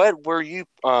Suave, what were you?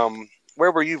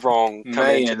 Where were you wrong?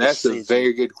 Man, that's a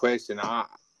very good question.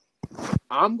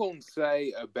 I'm going to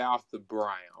say about the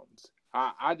Browns.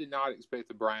 I did not expect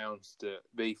the Browns to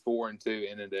be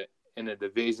 4-2 in a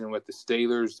division with the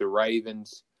Steelers, the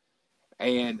Ravens,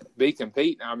 and be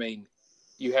competing. I mean,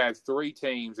 you have 3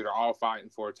 teams that are all fighting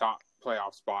for a top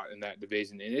playoff spot in that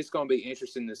division, and it's going to be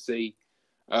interesting to see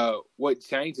what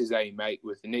changes they make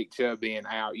with Nick Chubb being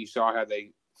out. You saw how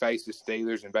they faced the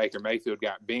Steelers, and Baker Mayfield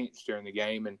got benched during the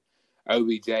game, and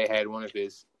OBJ had one of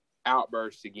his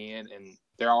outbursts again, and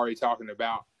they're already talking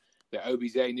about that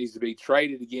OBJ needs to be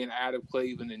traded again out of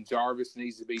Cleveland, and Jarvis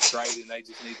needs to be traded, and they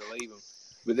just need to leave him.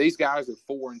 But these guys are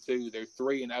 4-2. They're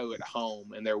 3-0 at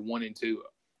home, and they're 1-2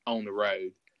 on the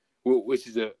road, which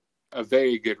is a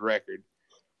very good record.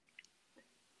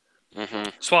 Mm-hmm.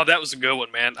 Swab, that was a good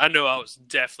one, man. I know I was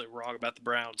definitely wrong about the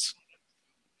Browns.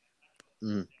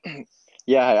 Yeah,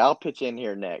 hey, I'll pitch in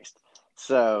here next.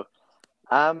 So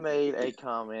I made a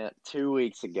comment 2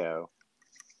 weeks ago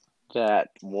that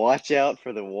watch out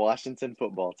for the Washington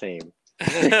football team.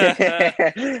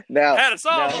 Now, Had us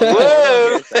all. hold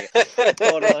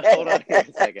on here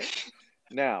a second.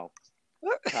 Now,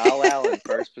 Kyle Allen,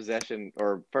 first or second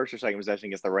possession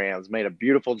against the Rams, made a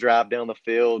beautiful drive down the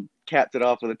field, capped it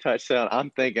off with a touchdown. I'm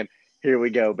thinking, here we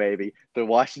go, baby. The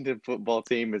Washington football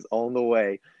team is on the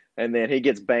way. And then he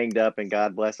gets banged up, and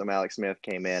God bless him, Alex Smith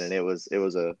came in, and it was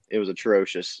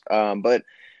atrocious. But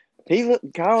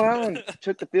Kyle Allen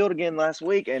took the field again last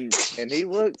week, and he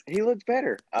looked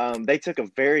better. They took a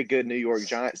very good New York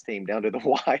Giants team down to the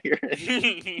wire.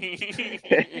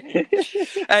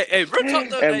 hey, real talk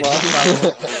though.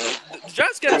 The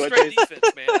Giants got a straight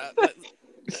defense, man.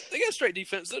 They got a straight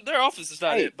defense. Their offense is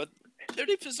not it, but their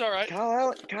defense is all right.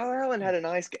 Kyle Allen had a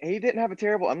nice game. He didn't have a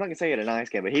terrible – I'm not going to say he had a nice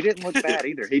game, but he didn't look bad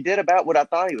either. He did about what I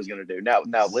thought he was going to do. Now,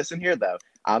 listen here, though.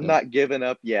 I'm not giving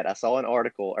up yet. I saw an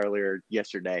article earlier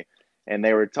yesterday, and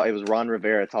it was Ron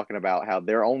Rivera talking about how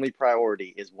their only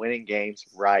priority is winning games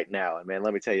right now. And, man,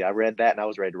 let me tell you, I read that, and I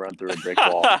was ready to run through a brick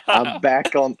wall. I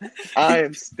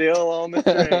am still on the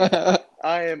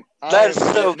train. That's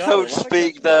so coach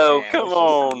speak, though. Come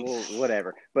on.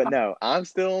 Whatever. But, no, I'm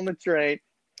still on the train.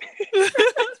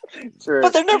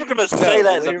 But they're never going to say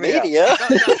that in the media.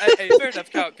 Hey, fair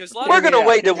enough, Kyle. We're going to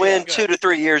wait to win 2 to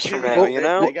 3 years from now. You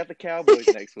know, they got the Cowboys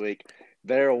next week.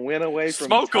 They're a win away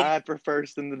from tied for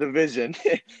first in the division.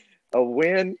 a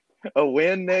win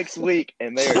next week,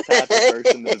 and they are tied for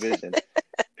first in the division.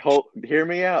 Hear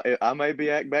me out. I may be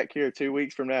back here 2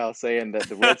 weeks from now saying that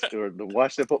the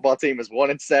Washington football team is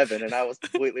 1-7, and I was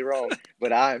completely wrong.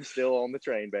 But I am still on the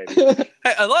train, baby.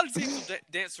 Hey, a lot of teams will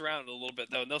dance around it a little bit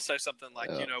though, and they'll say something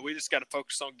like, we just got to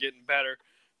focus on getting better.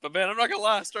 But man, I'm not gonna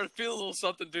lie, I started feeling a little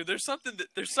something, dude. There's some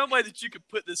way that you could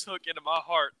put this hook into my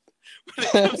heart when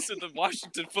it comes to the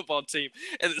Washington football team,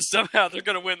 and that somehow they're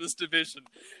gonna win this division.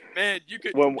 Man, you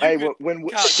could. Kyle, you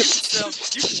can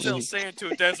sell sand to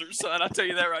a desert, son. I'll tell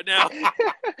you that right now.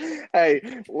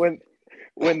 Hey,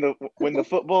 when the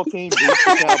football team beats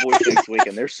the Cowboys next week,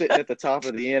 and they're sitting at the top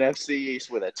of the NFC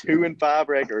East with a 2-5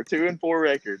 record or 2-4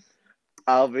 record,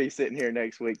 I'll be sitting here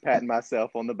next week patting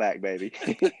myself on the back, baby.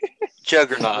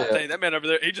 Juggernaut. Dang, that man over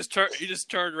there, he just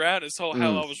turned around. His whole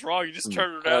how I was wrong. He just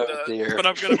turned around. But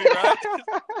I'm gonna be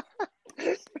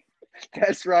right.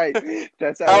 That's right.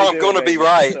 That's how I'm gonna be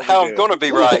right. How I'm gonna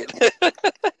be right.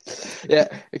 Yeah,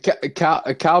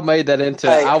 Kyle made that into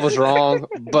I was wrong,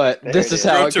 but this is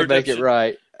how I can make it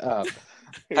right.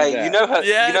 Hey, you know who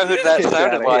that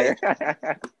sounded like?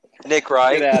 Nick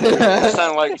Wright. That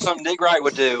sounded like something Nick Wright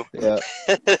would do. Yeah.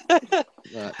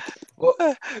 Right. Well,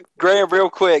 Graham, real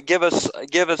quick, give us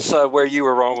where you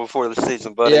were wrong before the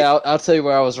season, buddy. Yeah, I'll tell you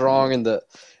where I was wrong.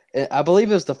 I believe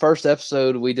it was the first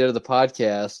episode we did of the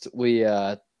podcast. We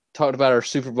talked about our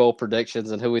Super Bowl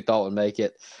predictions and who we thought would make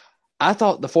it. I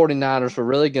thought the 49ers were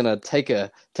really going to take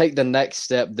the next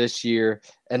step this year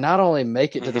and not only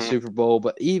make it to the Super Bowl,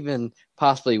 but even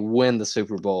possibly win the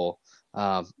Super Bowl.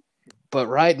 But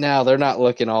right now, they're not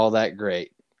looking all that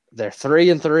great. They're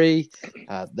 3-3.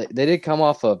 They did come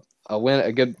off a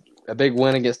big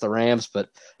win against the Rams, but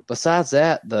besides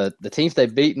that, the teams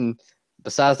they've beaten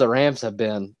besides the Rams have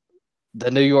been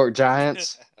the New York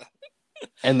Giants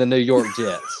and the New York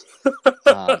Jets.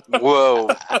 Whoa!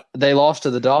 They lost to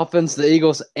the Dolphins, the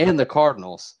Eagles, and the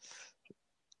Cardinals.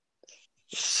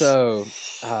 So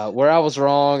where I was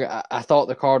wrong, I thought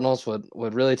the Cardinals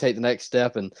would really take the next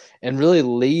step and really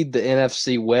lead the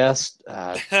NFC West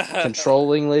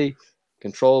controllably,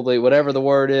 whatever the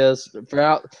word is,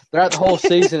 throughout the whole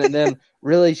season, and then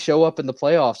really show up in the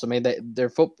playoffs. I mean,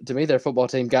 their football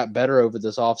team got better over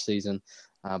this offseason,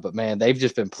 but man, they've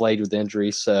just been plagued with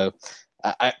injuries. So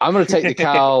I'm going to take the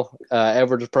Kyle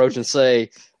Edwards approach and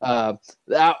say I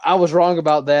was wrong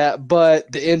about that,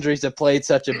 but the injuries have played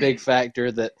such a big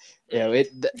factor that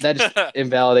that just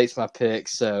invalidates my pick.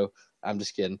 So I'm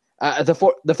just kidding. The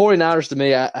 49ers to me,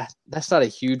 that's not a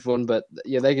huge one, but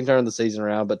they can turn the season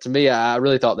around. But to me, I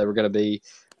really thought they were going to be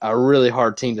a really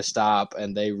hard team to stop,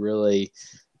 and they really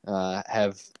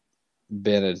have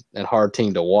been a hard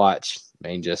team to watch. I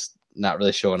mean, just not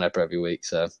really showing up every week.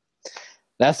 So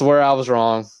that's where I was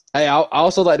wrong. Hey, I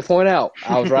also like to point out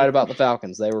I was right about the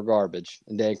Falcons. They were garbage,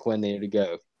 and Dan Quinn needed to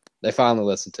go. They finally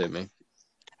listened to me.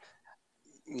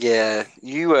 Yeah,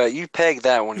 you pegged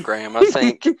that one, Graham. I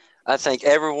think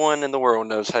everyone in the world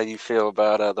knows how you feel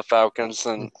about the Falcons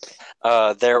and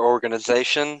their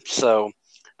organization. So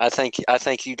I think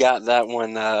you got that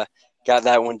one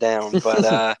down.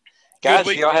 But guys, do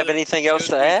week, y'all have brother. anything else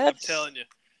Good to week, add? I'm telling you.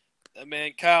 That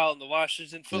man Kyle and the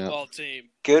Washington football team.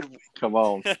 Good. Come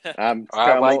on. I'm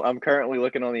currently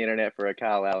looking on the internet for a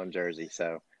Kyle Allen jersey.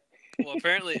 So Well,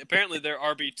 apparently their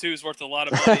RB2 is worth a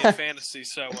lot of money in fantasy,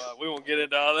 so we won't get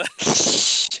into all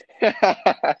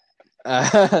that.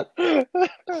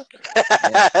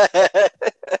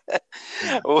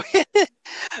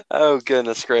 Oh,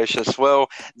 goodness gracious. Well,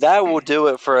 that will do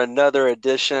it for another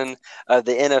edition of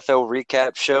the NFL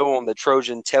Recap Show on the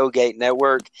Trojan Tailgate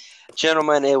Network.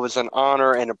 Gentlemen, it was an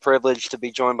honor and a privilege to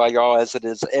be joined by y'all as it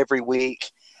is every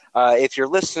week. If you're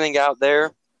listening out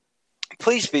there,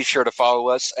 please be sure to follow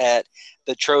us at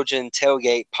the Trojan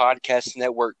Tailgate Podcast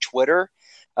Network Twitter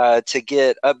to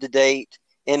get up-to-date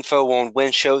info on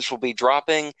when shows will be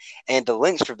dropping and the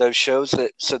links for those shows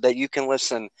so that you can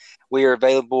listen. We are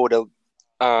available to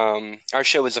our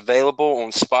show is available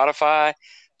on Spotify,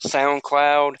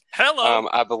 SoundCloud. Hello.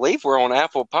 I believe we're on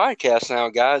Apple Podcasts now,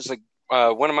 guys.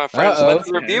 One of my friends left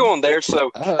a review on there, so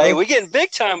hey, we're getting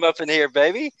big time up in here,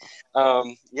 baby.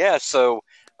 So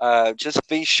just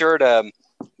be sure to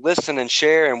listen and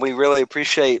share, and we really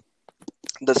appreciate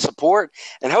the support.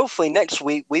 And hopefully next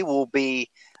week we will be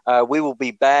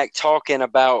back talking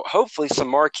about hopefully some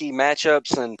marquee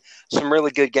matchups and some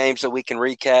really good games that we can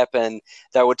recap, and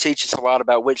that will teach us a lot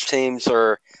about which teams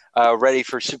are ready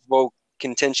for Super Bowl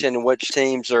contention and which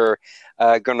teams are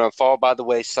going to fall by the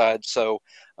wayside. So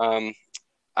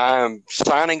I'm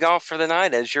signing off for the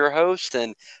night as your host,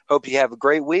 and hope you have a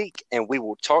great week, and we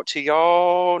will talk to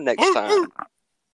y'all next time.